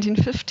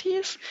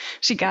 1950s.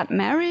 She got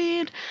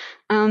married.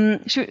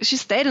 She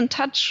stayed in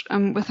touch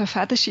with her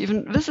father. She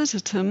even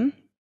visited him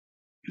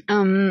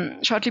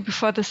shortly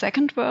before the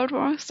Second World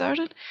War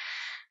started.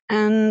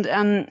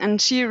 And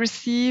she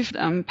received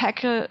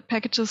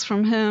packages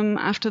from him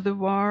after the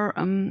war.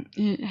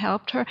 He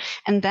helped her.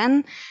 And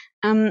then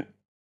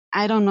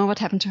I don't know what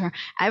happened to her.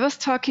 I was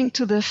talking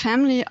to the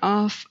family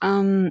of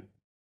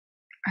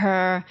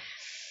her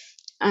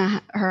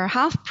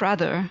half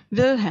brother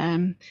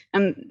Wilhelm,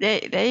 and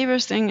they were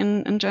staying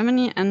in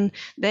Germany, and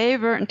they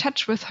were in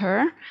touch with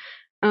her.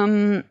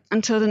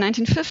 until the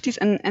 1950s,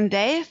 and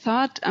they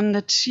thought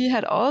that she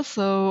had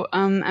also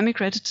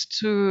emigrated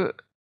to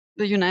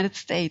the United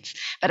States,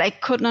 but I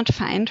could not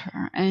find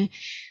her.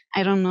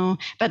 I don't know,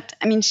 but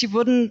I mean, she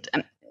wouldn't.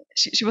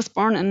 She was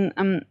born in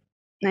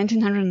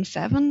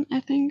 1907, I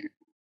think.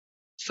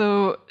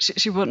 So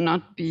she would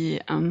not be.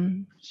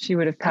 She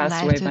would have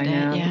passed away by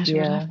now. Yeah, she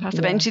would have passed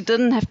away, and she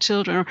didn't have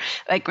children.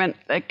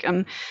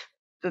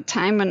 The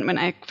time when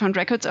I found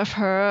records of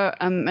her,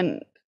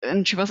 and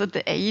she was at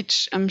the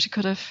age she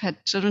could have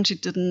had children. She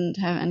didn't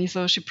have any,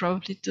 so she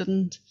probably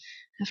didn't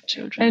have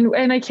children.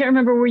 And I can't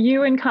remember. Were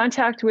you in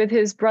contact with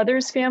his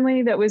brother's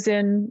family that was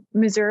in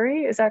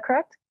Missouri? Is that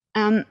correct?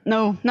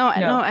 No,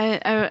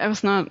 I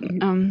was not.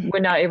 We're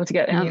not able to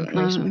get any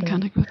information. In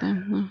contact with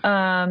them.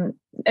 No.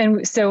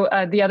 And so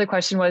the other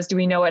question was, do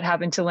we know what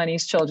happened to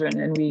Lenny's children?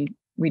 And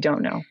we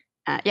don't know.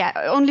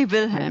 Only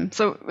Wilhelm.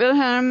 So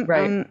Wilhelm,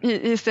 right.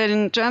 He stayed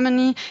in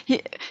Germany.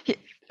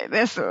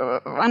 There's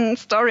one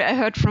story I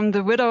heard from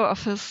the widow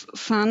of his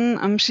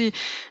son. She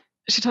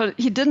told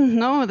he didn't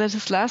know that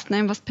his last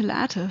name was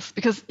Pilates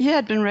because he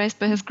had been raised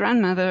by his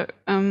grandmother.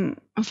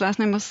 His last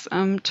name was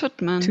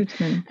Tutman.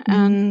 Mm-hmm.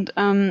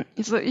 And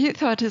so he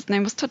thought his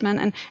name was Tutman.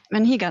 And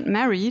when he got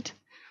married,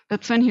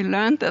 that's when he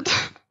learned that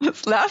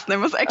his last name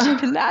was actually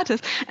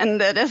Pilates.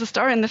 And there's a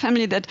story in the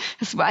family that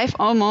his wife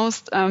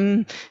almost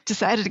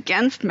decided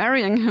against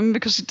marrying him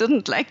because she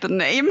didn't like the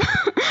name.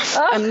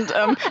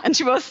 And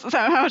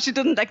she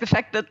didn't like the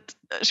fact that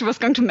she was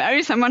going to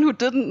marry someone who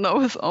didn't know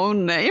his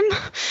own name.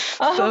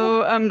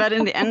 So, but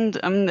in the end,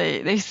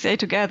 they stayed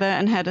together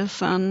and had a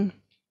son.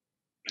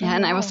 Yeah,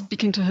 and I was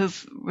speaking to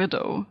his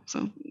widow,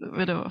 so the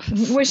widow of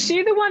his Was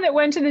she the one that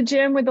went to the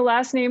gym with the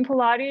last name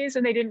Pilates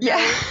and they didn't know?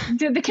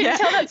 Can you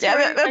tell that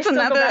story? That's go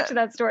back to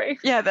that story.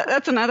 Yeah,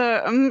 that's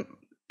another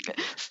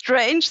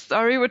strange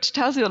story which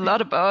tells you a lot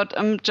about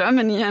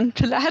Germany and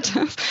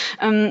Pilates.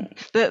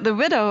 The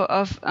widow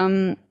of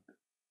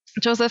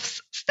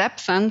Joseph's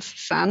stepson's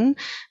son,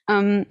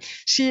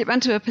 she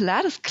went to a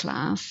Pilates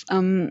class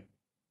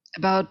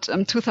about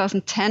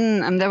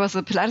 2010, and there was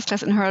a Pilates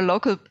class in her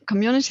local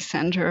community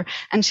center,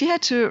 and she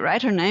had to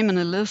write her name in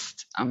a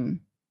list.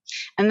 And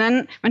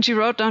then when she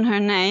wrote down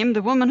her name,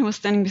 the woman who was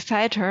standing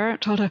beside her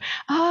told her,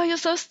 "Oh, you're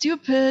so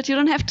stupid. You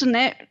don't have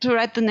to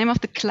write the name of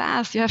the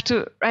class. You have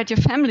to write your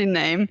family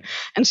name."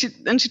 And she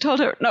told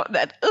her, "No,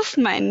 that is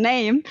my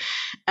name."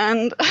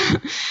 And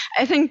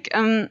I think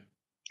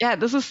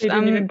this is they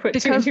didn't even put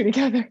two and two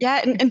together.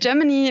 Yeah, in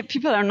Germany,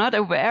 people are not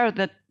aware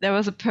that there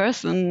was a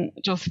person,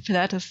 Joseph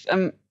Pilates.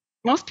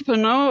 Most people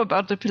know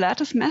about the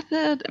Pilates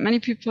method. Many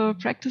people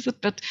practice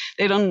it, but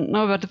they don't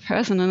know about the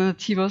person and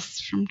that he was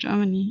from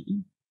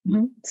Germany.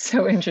 Mm-hmm.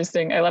 So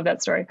interesting. I love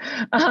that story.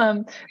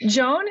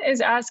 Joan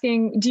is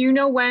asking, do you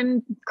know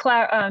when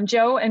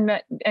Joe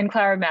and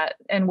Clara met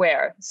and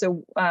where?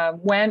 So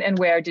when and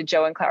where did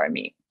Joe and Clara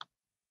meet?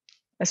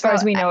 As far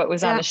as we know, it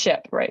was on a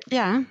ship, right?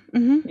 Yeah.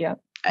 Mm-hmm. Yeah.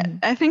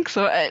 I think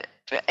so.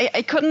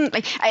 I couldn't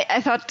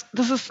I thought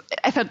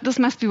this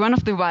must be one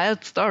of the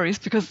wild stories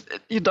because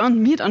you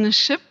don't meet on a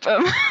ship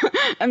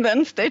and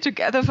then stay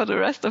together for the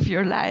rest of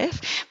your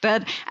life.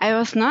 But I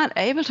was not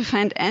able to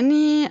find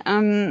any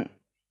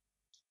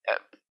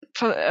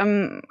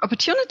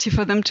opportunity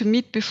for them to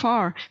meet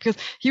before because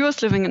he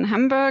was living in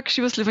Hamburg, she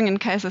was living in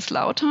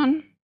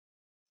Kaiserslautern.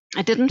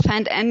 I didn't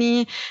find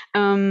any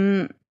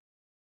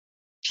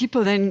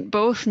people they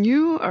both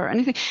knew or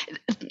anything.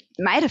 It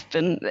might have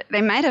been,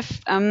 they might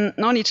have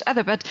known each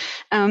other, but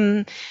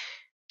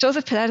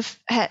Joseph Pilates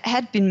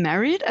had been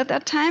married at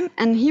that time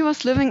and he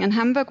was living in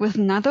Hamburg with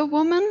another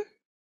woman.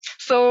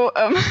 So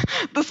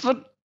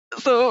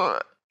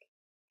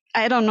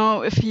I don't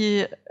know if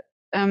he,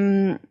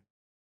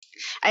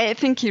 I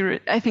think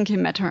he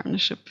met her on the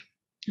ship.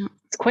 Yeah.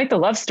 It's quite the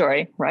love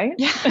story, right?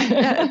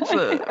 Yeah.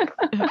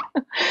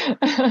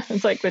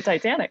 It's like the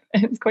Titanic.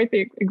 It's quite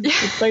the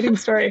exciting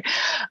story.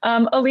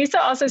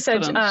 Elisa also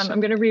said, I'm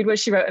going to read what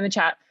she wrote in the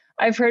chat.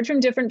 I've heard from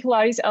different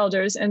Pilates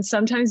elders and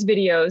sometimes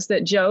videos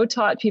that Joe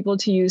taught people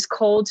to use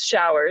cold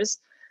showers,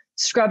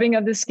 scrubbing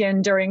of the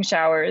skin during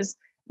showers,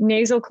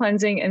 nasal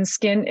cleansing, and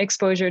skin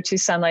exposure to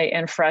sunlight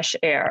and fresh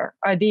air.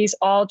 Are these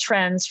all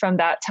trends from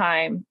that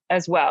time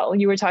as well?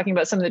 You were talking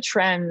about some of the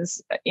trends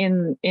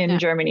in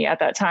Germany at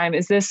that time.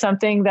 Is this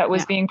something that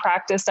was being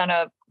practiced on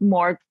a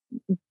more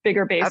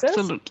bigger basis?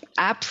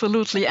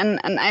 Absolutely. And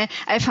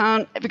I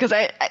found, because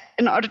I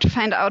in order to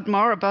find out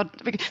more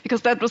about,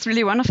 because that was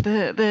really one of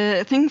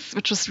the things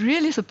which was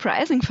really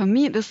surprising for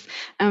me, this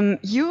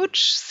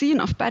huge scene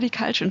of body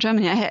culture in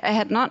Germany. I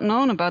had not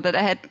known about that.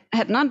 I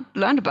had not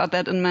learned about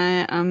that in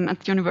my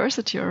at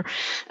university or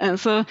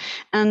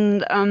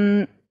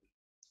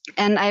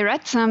and I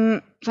read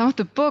some of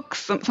the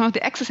books, some of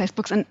the exercise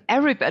books, and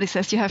everybody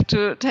says you have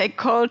to take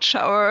cold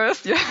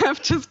showers, you have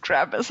to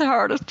scrub as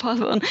hard as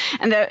possible,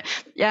 and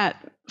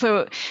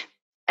so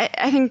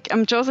I think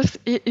Joseph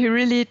he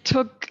really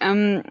took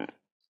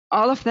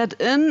all of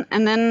that in,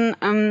 and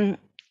then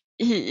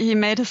he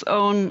made his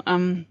own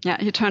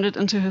he turned it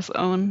into his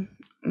own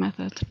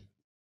method.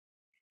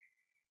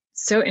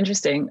 So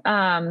interesting.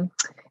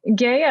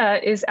 Gaia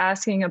is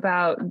asking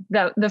about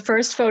the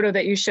first photo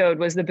that you showed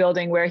was the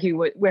building where he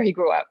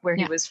grew up, where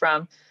he was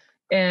from.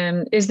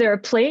 And is there a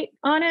plate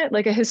on it,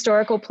 like a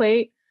historical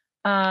plate?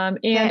 And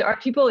are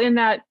people in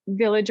that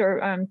village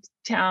or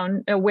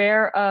town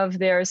aware of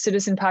their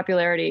citizen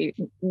popularity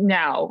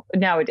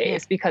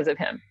nowadays because of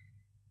him?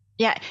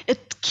 Yeah,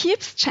 it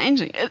keeps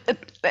changing.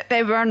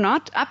 They were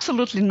not,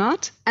 absolutely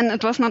not. And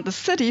it was not the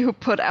city who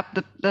put up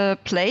the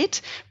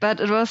plate,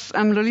 but it was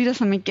Lolita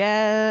San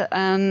Miguel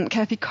and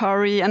Kathy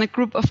Corey and a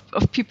group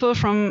of people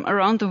from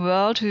around the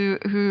world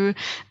who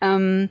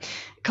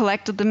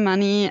collected the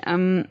money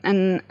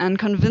and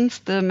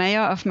convinced the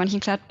mayor of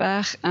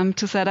Mönchengladbach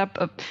to set up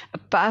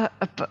a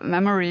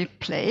memory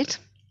plate.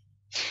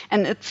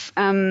 And it's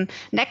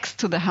next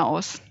to the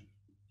house.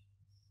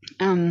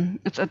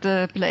 It's at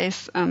the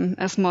place,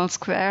 a small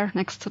square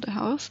next to the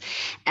house.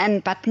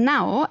 But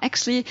now,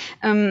 actually,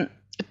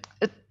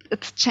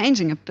 it's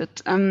changing a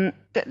bit.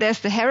 There's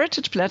the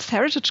Pilates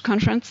Heritage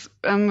Conference,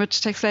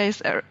 which takes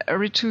place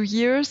every 2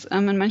 years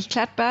in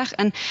Mönchengladbach,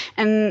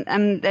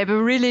 and they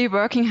were really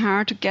working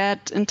hard to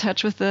get in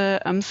touch with the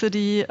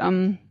city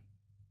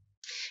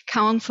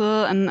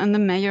council and the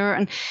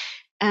mayor.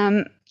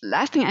 And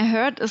last thing I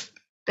heard is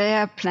they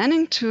are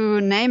planning to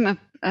name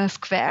a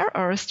square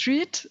or a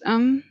street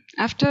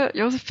after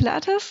Joseph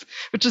Pilates,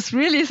 which is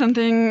really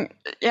something,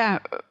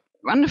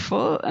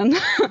 wonderful and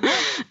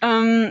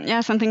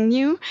something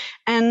new.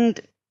 And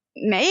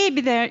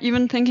maybe they're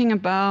even thinking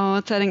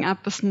about setting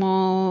up a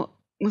small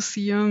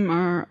museum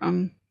or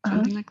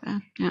something like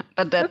that. Yeah,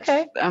 but that's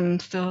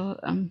still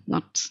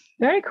not.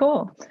 Very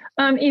cool.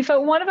 Aoife,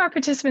 one of our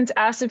participants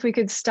asked if we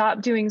could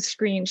stop doing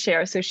screen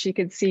share so she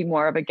could see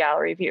more of a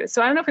gallery view.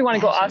 So I don't know if we want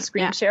to go off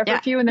screen share for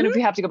a few, and then if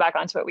we have to go back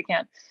onto it, we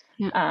can.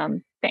 Yeah.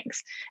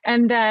 Thanks.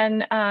 And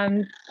then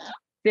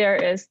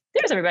there's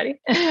everybody.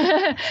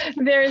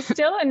 There's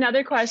still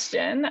another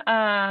question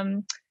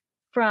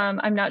from,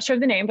 I'm not sure of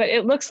the name, but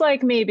it looks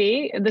like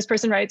maybe this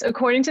person writes,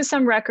 according to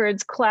some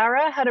records,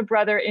 Clara had a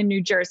brother in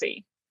New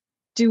Jersey.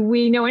 Do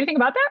we know anything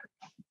about that?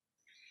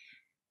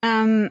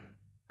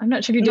 I'm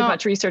not sure if you did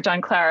much research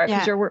on Clara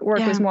because your work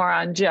was more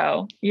on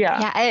Joe.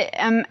 Yeah.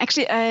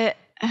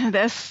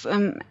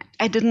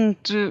 I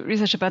didn't do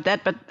research about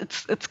that, but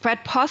it's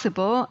quite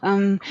possible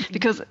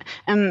because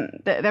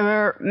there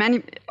were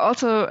many.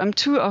 Also,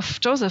 two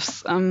of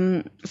Joseph's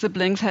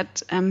siblings had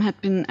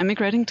been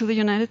emigrating to the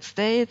United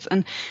States,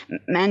 and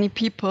many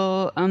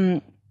people.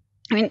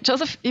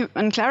 Joseph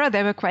and Clara,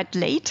 they were quite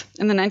late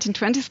in the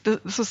 1920s.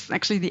 This was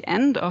actually the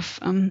end of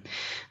the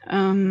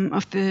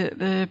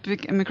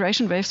big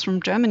immigration waves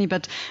from Germany.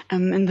 But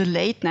in the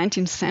late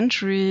 19th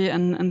century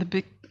and the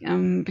big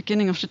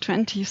beginning of the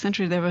 20th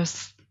century, there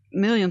was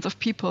millions of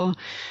people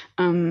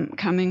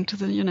coming to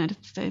the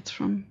United States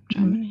from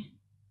Germany.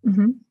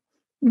 Mm-hmm.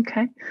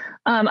 Okay.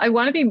 I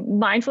want to be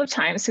mindful of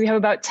time, so we have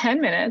about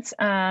 10 minutes.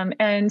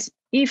 And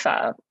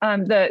Aoife,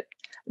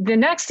 the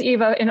next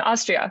Eva in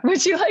Austria.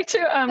 Would you like to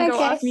go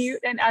off mute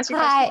and ask your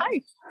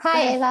question?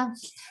 Hi, Eva.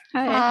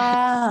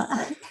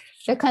 Hi.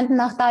 Wir könnten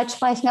noch Deutsch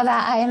sprechen, aber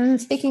I'm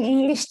speaking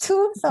English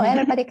too, so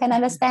everybody can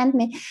understand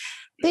me.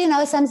 Do you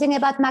know something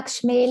about Max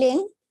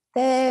Schmeling?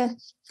 They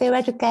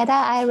were together.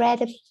 I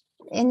read it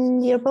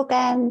in your book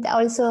and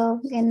also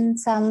in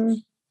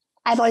some.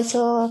 I'm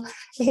also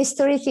a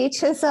history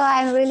teacher, so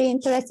I'm really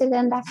interested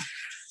in that.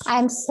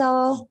 I'm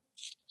so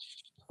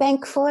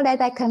thankful that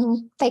I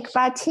can take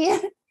part here.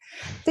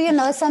 Do you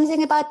know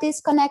something about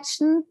this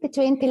connection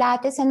between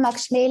Pilates and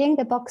Max Schmeling,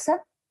 the boxer?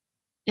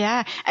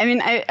 Yeah,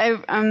 I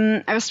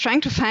was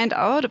trying to find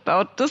out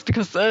about this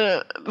because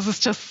this is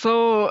just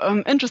so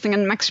interesting.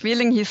 And Max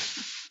Schmeling,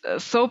 he's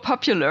so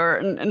popular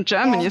in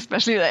Germany,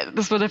 especially.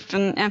 This would have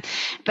been.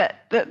 But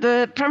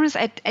the problem is,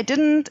 I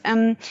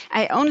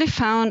only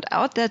found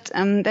out that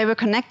they were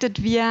connected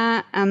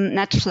via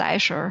Nat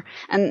Fleischer,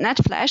 and Nat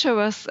Fleischer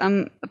was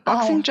a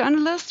boxing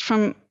journalist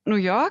from New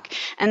York,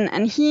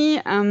 and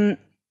he.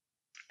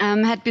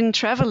 Had been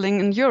traveling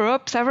in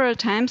Europe several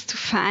times to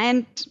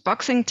find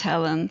boxing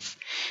talents.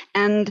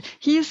 And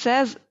he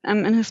says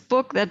in his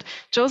book that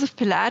Joseph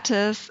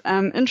Pilates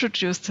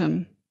introduced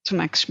him to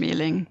Max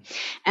Schmeling.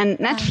 And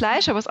Nat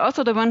Fleischer was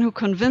also the one who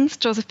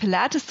convinced Joseph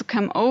Pilates to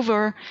come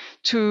over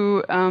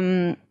to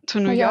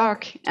New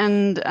York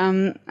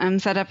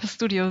and set up his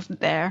studios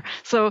there.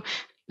 So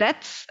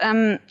that's...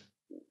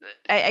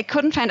 I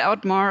couldn't find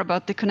out more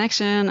about the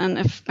connection and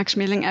if Max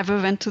Schmeling ever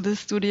went to the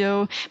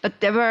studio. But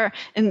there were,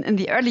 in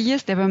the early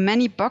years, there were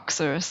many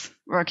boxers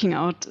working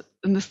out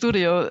in the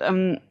studio.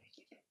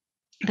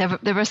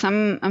 There were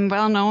some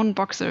well-known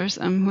boxers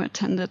who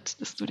attended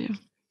the studio.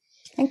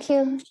 Thank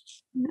you.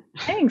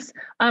 Thanks.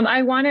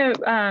 I want to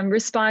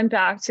respond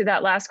back to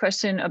that last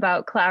question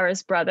about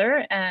Clara's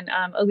brother. And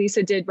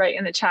Elisa did write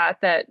in the chat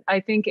that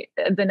I think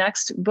the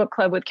next book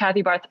club with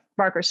Kathy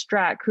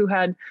Barker-Strack, who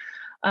had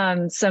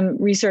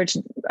some research,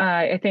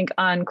 I think,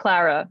 on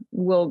Clara,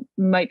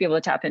 might be able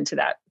to tap into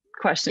that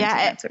question to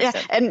answer. Yeah,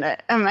 and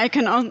I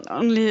can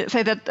only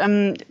say that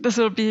this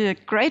will be a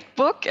great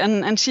book.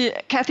 And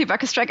Kathy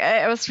Buckestrike,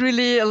 I was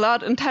really a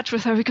lot in touch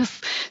with her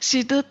because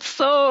she did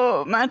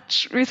so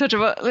much research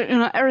about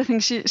everything.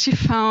 She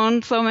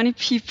found so many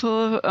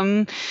people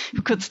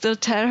who could still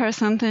tell her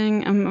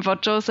something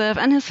about Joseph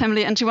and his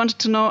family, and she wanted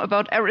to know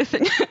about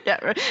everything.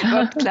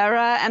 About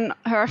Clara and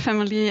her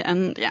family,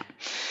 and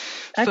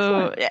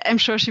Excellent. So I'm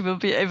sure she will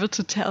be able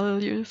to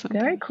tell you something.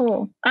 Very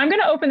cool. I'm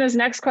going to open this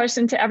next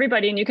question to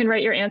everybody, and you can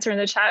write your answer in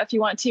the chat if you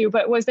want to.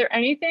 But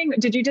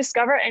did you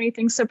discover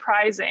anything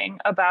surprising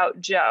about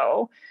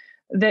Joe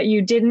that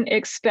you didn't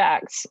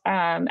expect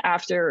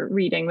after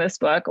reading this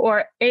book?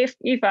 Or if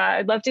Aoife,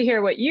 I'd love to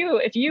hear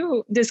if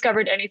you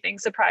discovered anything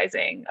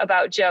surprising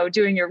about Joe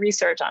doing your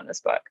research on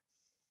this book.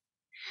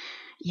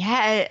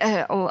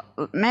 Yeah,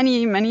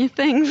 many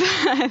things.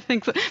 I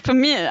think so. For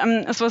me,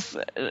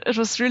 it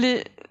was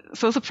really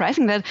so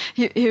surprising that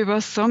he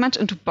was so much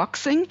into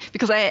boxing,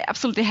 because I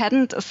absolutely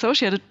hadn't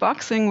associated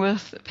boxing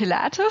with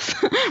Pilates,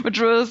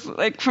 which was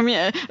like, for me,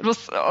 it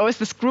was always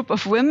this group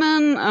of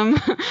women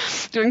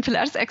doing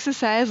Pilates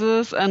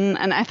exercises, and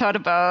I thought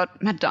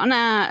about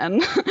Madonna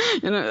and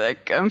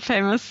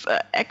famous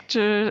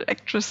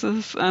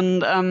actresses,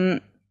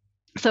 and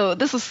so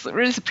this is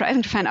really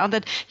surprising to find out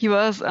that he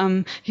was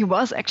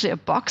actually a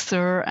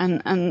boxer,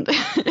 and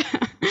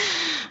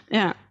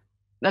yeah,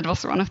 that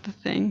was one of the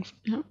things.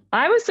 Yeah.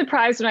 I was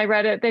surprised when I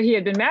read it that he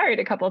had been married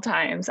a couple of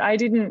times. I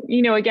didn't,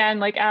 again,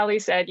 like Ali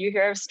said, you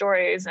hear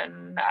stories,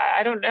 and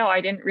I don't know,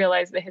 I didn't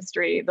realize the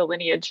history, the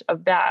lineage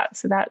of that.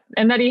 So that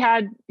he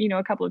had,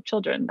 a couple of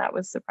children. That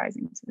was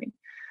surprising to me.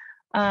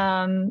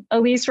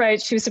 Elise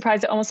writes, she was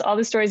surprised that almost all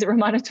the stories that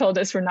Romana told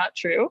us were not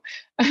true.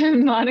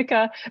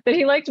 Monica, that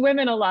he liked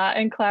women a lot,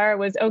 and Clara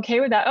was okay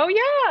with that. Oh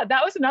yeah,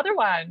 that was another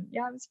one.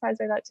 Yeah, I was surprised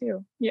by that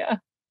too. Yeah.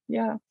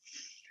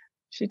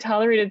 She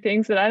tolerated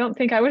things that I don't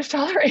think I would have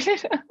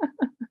tolerated.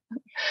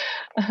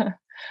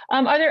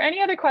 Are there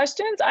any other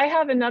questions? I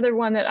have another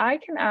one that I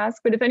can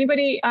ask, but if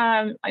anybody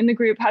in the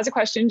group has a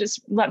question,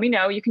 just let me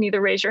know. You can either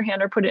raise your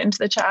hand or put it into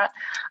the chat.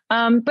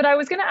 But I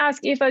was going to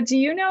ask Aoife, do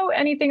you know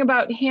anything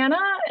about Hannah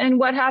and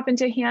what happened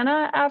to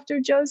Hannah after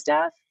Joe's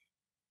death?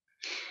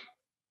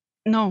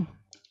 No.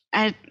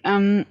 I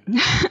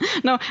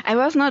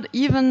was not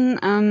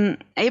even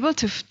able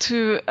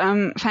to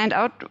find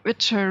out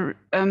which her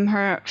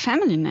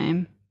family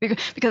name,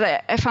 because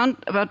I found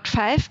about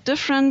 5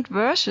 different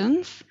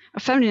versions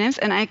of family names,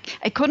 and I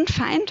couldn't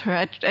find her.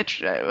 I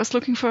was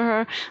looking for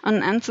her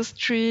on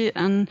Ancestry,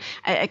 and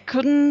I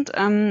couldn't.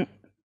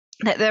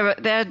 There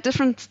are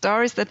different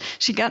stories that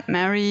she got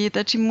married,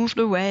 that she moved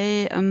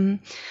away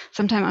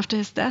sometime after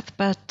his death,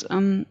 but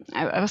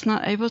I was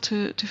not able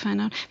to find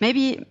out.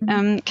 Maybe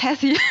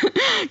Kathy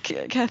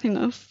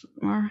knows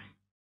more.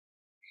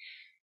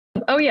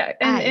 Oh yeah,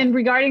 and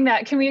regarding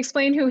that, can we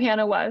explain who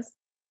Hannah was?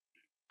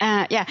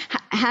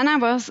 Hannah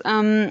was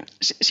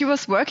she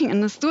was working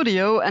in the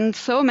studio, and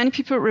so many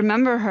people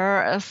remember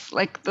her as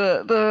like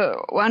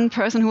the one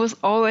person who was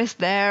always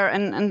there,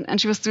 and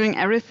she was doing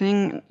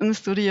everything in the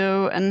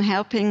studio and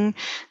helping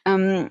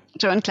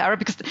Joe and Clara,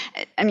 because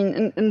I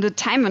mean in the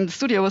time when the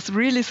studio was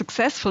really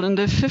successful in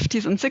the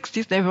 50s and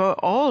 60s, they were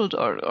old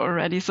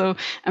already, so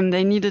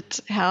they needed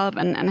help,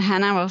 and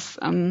Hannah was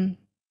and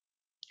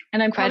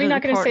I'm probably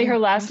not going to say her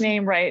last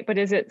name right, but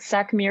is it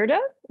Sakmirda?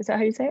 Is that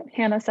how you say it?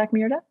 Hannah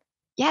Sakmirda?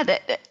 Yeah,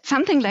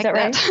 something like that.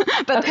 Right?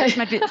 But okay. It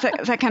might be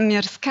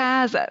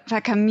Sakamirska,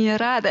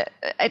 Sakamira.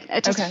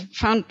 I just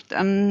found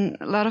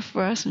a lot of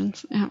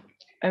versions. Yeah.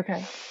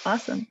 Okay,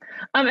 awesome.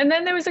 And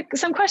then there was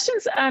some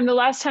questions the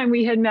last time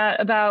we had met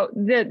about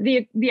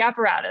the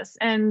apparatus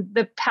and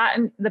the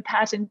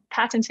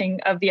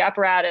patenting of the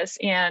apparatus,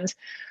 and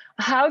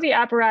how the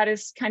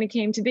apparatus kind of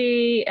came to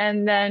be.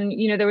 And then,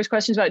 there was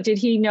questions about, did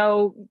he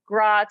know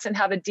Gratz and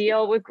have a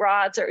deal with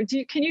Gratz? Or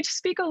can you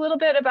speak a little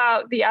bit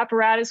about the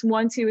apparatus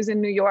once he was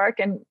in New York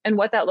and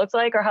what that looked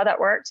like or how that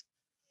worked?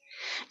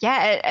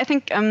 Yeah, I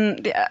think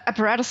the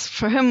apparatus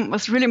for him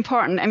was really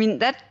important. I mean,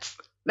 that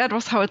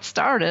was how it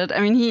started.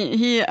 I mean,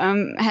 he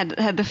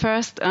had the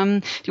first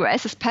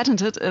devices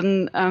patented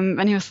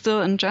when he was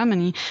still in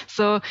Germany.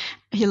 So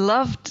he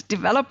loved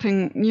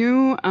developing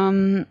new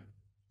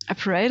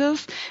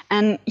apparatus,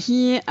 and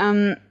he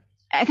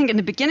I think in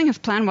the beginning his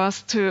plan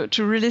was to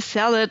really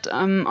sell it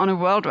on a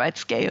worldwide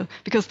scale,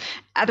 because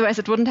otherwise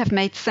it wouldn't have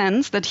made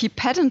sense that he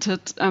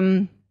patented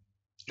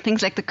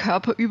things like the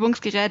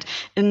Körperübungsgerät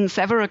in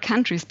several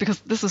countries,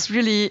 because this is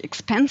really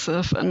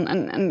expensive,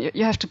 and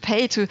you have to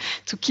pay to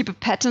keep a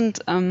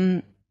patent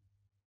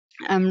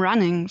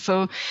running.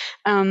 So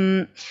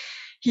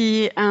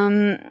he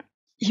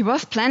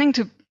was planning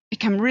to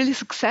become really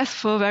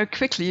successful very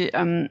quickly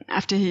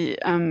after he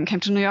came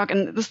to New York,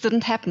 and this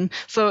didn't happen.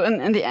 So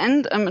in the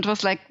end, it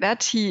was like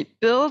that. He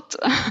built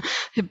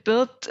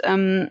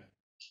the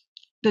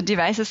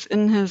devices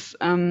in his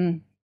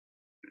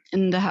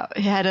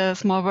he had a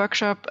small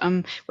workshop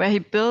where he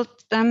built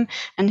them,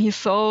 and he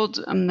sold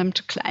them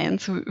to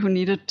clients who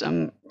needed,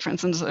 for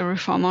instance, a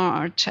reformer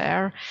or a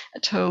chair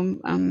at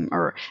home,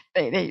 or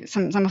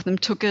some of them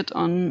took it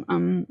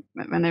on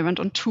when they went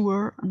on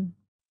tour.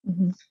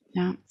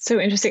 Yeah. So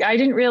interesting. I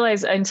didn't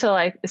realize until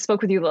I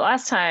spoke with you the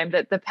last time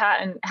that the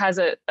patent has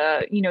it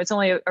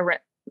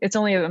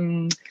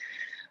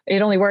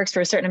only works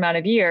for a certain amount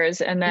of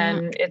years, and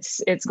then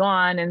it's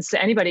gone. And so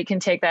anybody can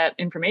take that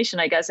information,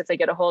 I guess, if they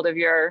get a hold of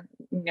your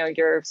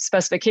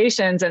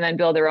specifications and then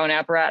build their own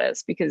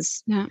apparatus,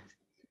 because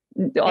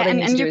all they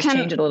need to do is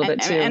change it a little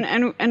bit too.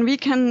 And we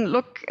can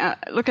look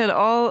at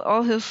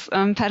all his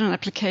patent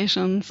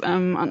applications.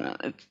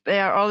 They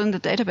are all in the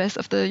database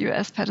of the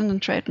U.S. Patent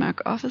and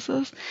Trademark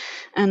offices,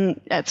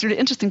 and it's really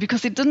interesting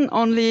because he didn't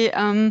only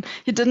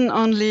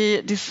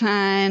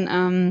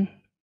design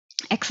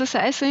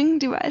exercising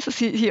devices.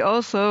 He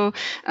also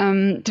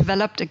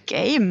developed a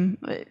game.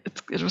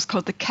 It was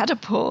called the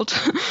Catapult,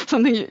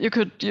 something you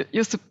could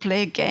use to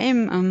play a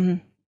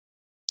game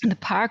in the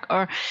park,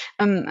 or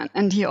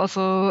and he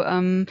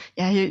also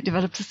he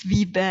developed this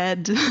V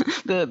bed,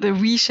 the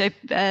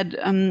V-shaped bed.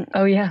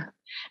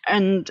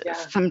 And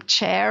some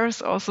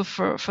chairs also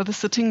for the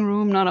sitting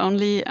room, not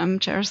only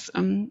chairs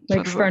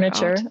like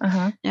furniture.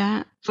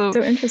 Yeah,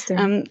 so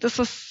interesting. This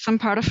was some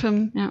part of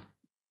him. Yeah.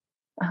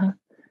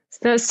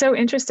 That's so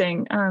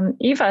interesting.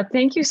 Eva,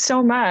 thank you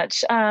so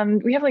much.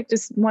 We have like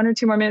just 1 or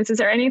 2 more minutes. Is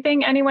there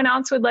anything anyone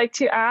else would like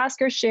to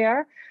ask or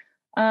share?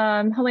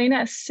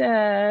 Helena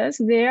says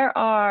there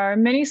are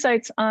many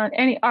sites on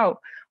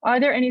are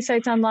there any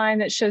sites online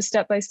that show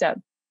step-by-step?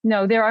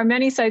 No, there are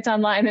many sites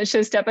online that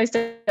show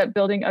step-by-step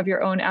building of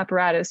your own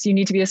apparatus. You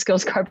need to be a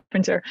skilled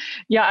carpenter.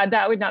 Yeah,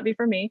 that would not be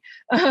for me.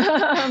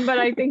 But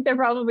I think there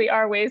probably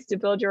are ways to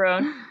build your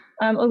own.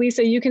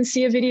 Elisa, you can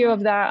see a video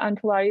of that on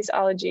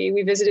Pilatesology.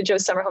 We visited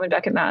Joe's summer home in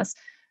Beckett, Mass.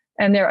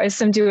 And there is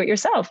some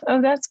do-it-yourself.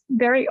 Oh, that's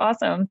very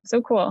awesome.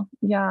 So cool.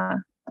 Yeah.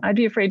 I'd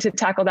be afraid to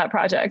tackle that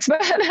project, but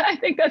I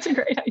think that's a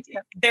great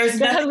idea. There's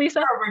nothing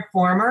for a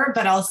reformer,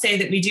 but I'll say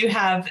that we do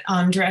have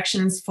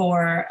directions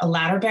for a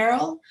ladder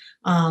barrel.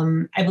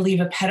 I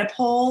believe a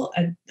pedipole,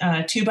 a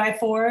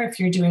 2x4 if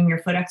you're doing your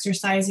foot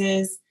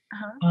exercises.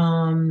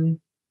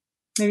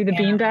 Maybe the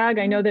beanbag.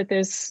 I know that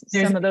there's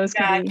some of those.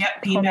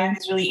 Beanbag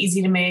is really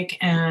easy to make,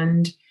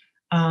 and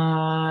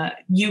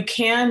you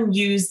can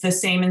use the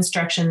same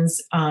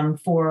instructions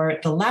for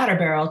the ladder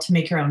barrel to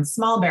make your own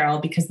small barrel,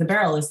 because the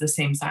barrel is the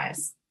same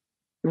size.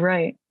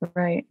 Right.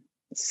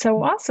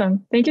 So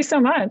awesome. Thank you so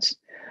much.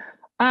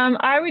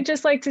 I would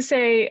just like to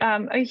say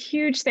a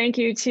huge thank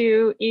you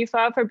to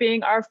Eva for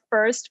being our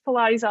first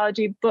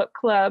Pilatesology book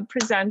club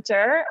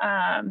presenter.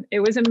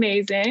 It was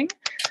amazing.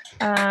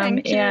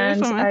 Thank you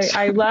and so much.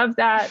 I love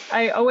that.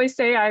 I always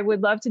say I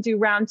would love to do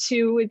round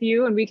 2 with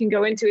you, and we can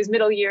go into his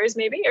middle years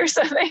maybe or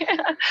something.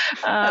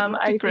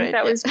 I think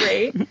that was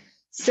great.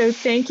 So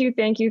thank you.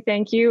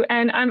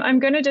 And I'm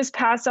going to just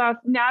pass off.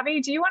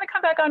 Navi, do you want to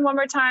come back on one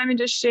more time and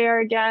just share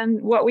again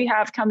what we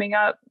have coming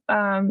up?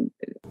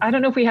 I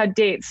don't know if we had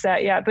dates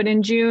set yet, but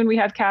in June we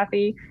have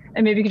Kathy,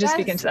 and maybe you could just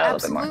speak into that a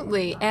little bit more.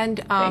 Absolutely.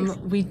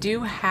 And we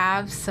do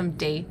have some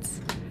dates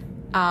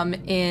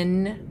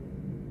in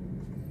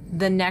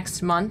the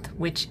next month,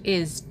 which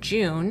is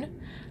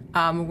June.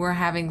 We're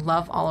having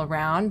Love All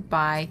Around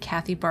by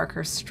Kathy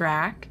Barker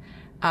Strack,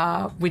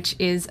 which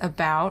is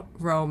about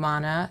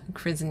Romana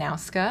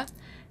Kryzanowska.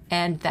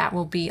 And that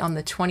will be on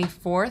the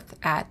 24th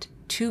at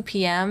 2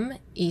 p.m.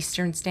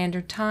 Eastern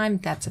Standard Time.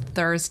 That's a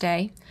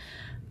Thursday.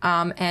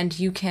 And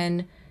you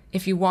can,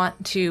 if you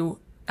want to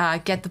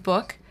get the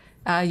book,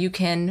 you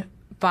can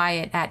buy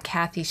it at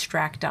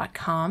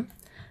kathystrack.com.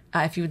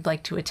 If you would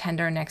like to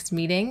attend our next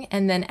meeting.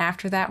 And then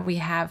after that, we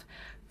have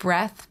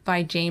Breath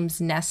by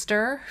James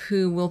Nestor,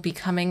 who will be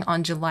coming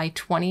on July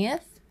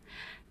 20th,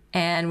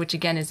 and which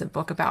again is a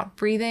book about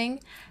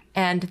breathing.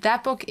 And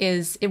that book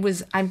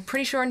I'm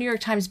pretty sure, a New York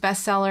Times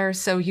bestseller,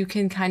 so you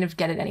can kind of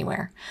get it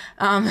anywhere.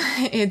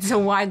 It's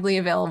widely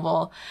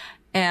available.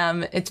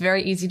 It's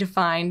very easy to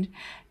find.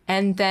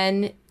 And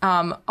then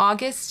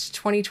August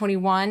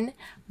 2021,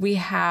 we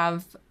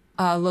have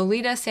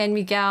Lolita San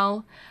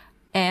Miguel,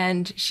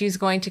 and she's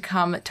going to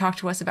come talk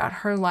to us about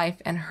her life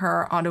and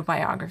her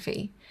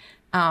autobiography,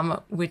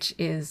 which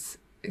is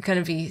going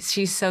to be,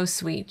 she's so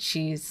sweet.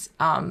 She's,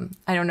 I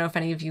don't know if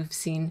any of you have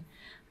seen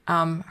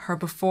her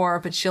before,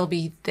 but she'll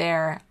be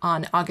there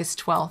on August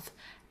 12th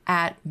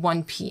at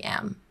 1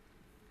 p.m.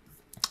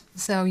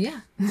 So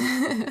yeah,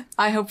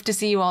 I hope to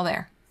see you all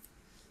there.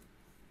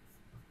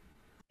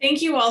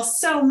 Thank you all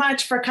so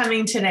much for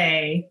coming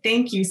today.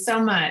 Thank you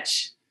so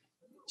much.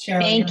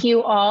 Cheryl. Thank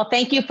you all.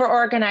 Thank you for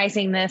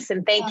organizing this.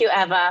 And thank you,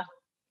 Eva.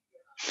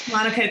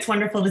 Monica, it's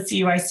wonderful to see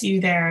you. I see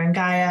you there. And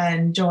Gaia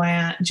and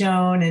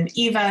Joan and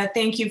Eva,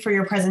 thank you for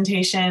your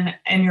presentation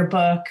and your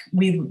book.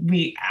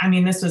 I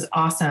mean, this was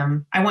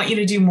awesome. I want you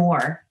to do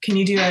more. Can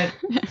you do a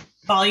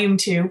volume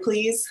 2,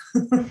 please?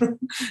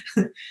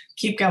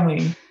 Keep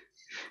going.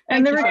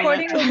 And the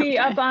recording will be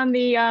up on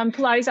the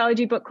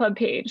Pilatesology book club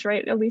page,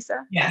 right,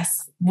 Elisa?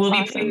 Yes, we'll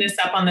be putting this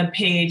up on the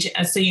page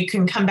so you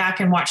can come back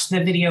and watch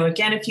the video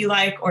again if you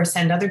like, or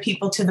send other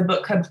people to the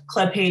book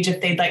club page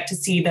if they'd like to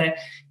see the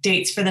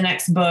dates for the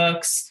next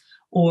books,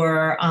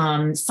 or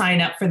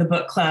sign up for the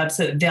book club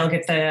so that they'll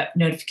get the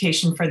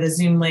notification for the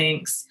Zoom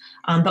links.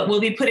 But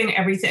we'll be putting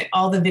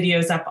all the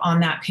videos up on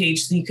that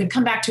page so you could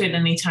come back to it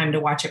anytime to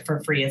watch it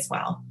for free as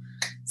well.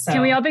 So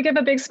can we all give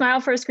a big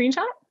smile for a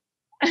screenshot?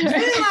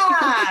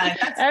 Yeah,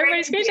 that's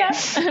everybody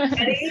screenshot.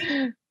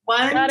 Ready?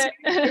 1,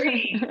 2,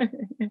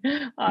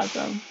 3.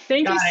 Awesome.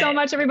 Thank you so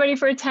much, everybody,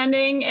 for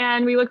attending,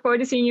 and we look forward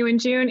to seeing you in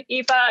June.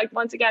 Eva,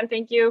 once again,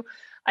 thank you.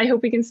 I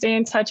hope we can stay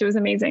in touch. It was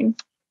amazing.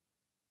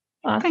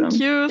 Awesome. Thank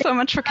you so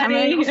much for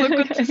coming. It was so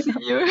good to see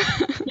you.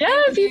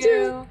 Yes, you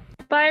too.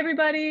 Bye,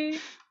 everybody.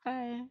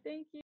 Bye.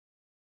 Thank you.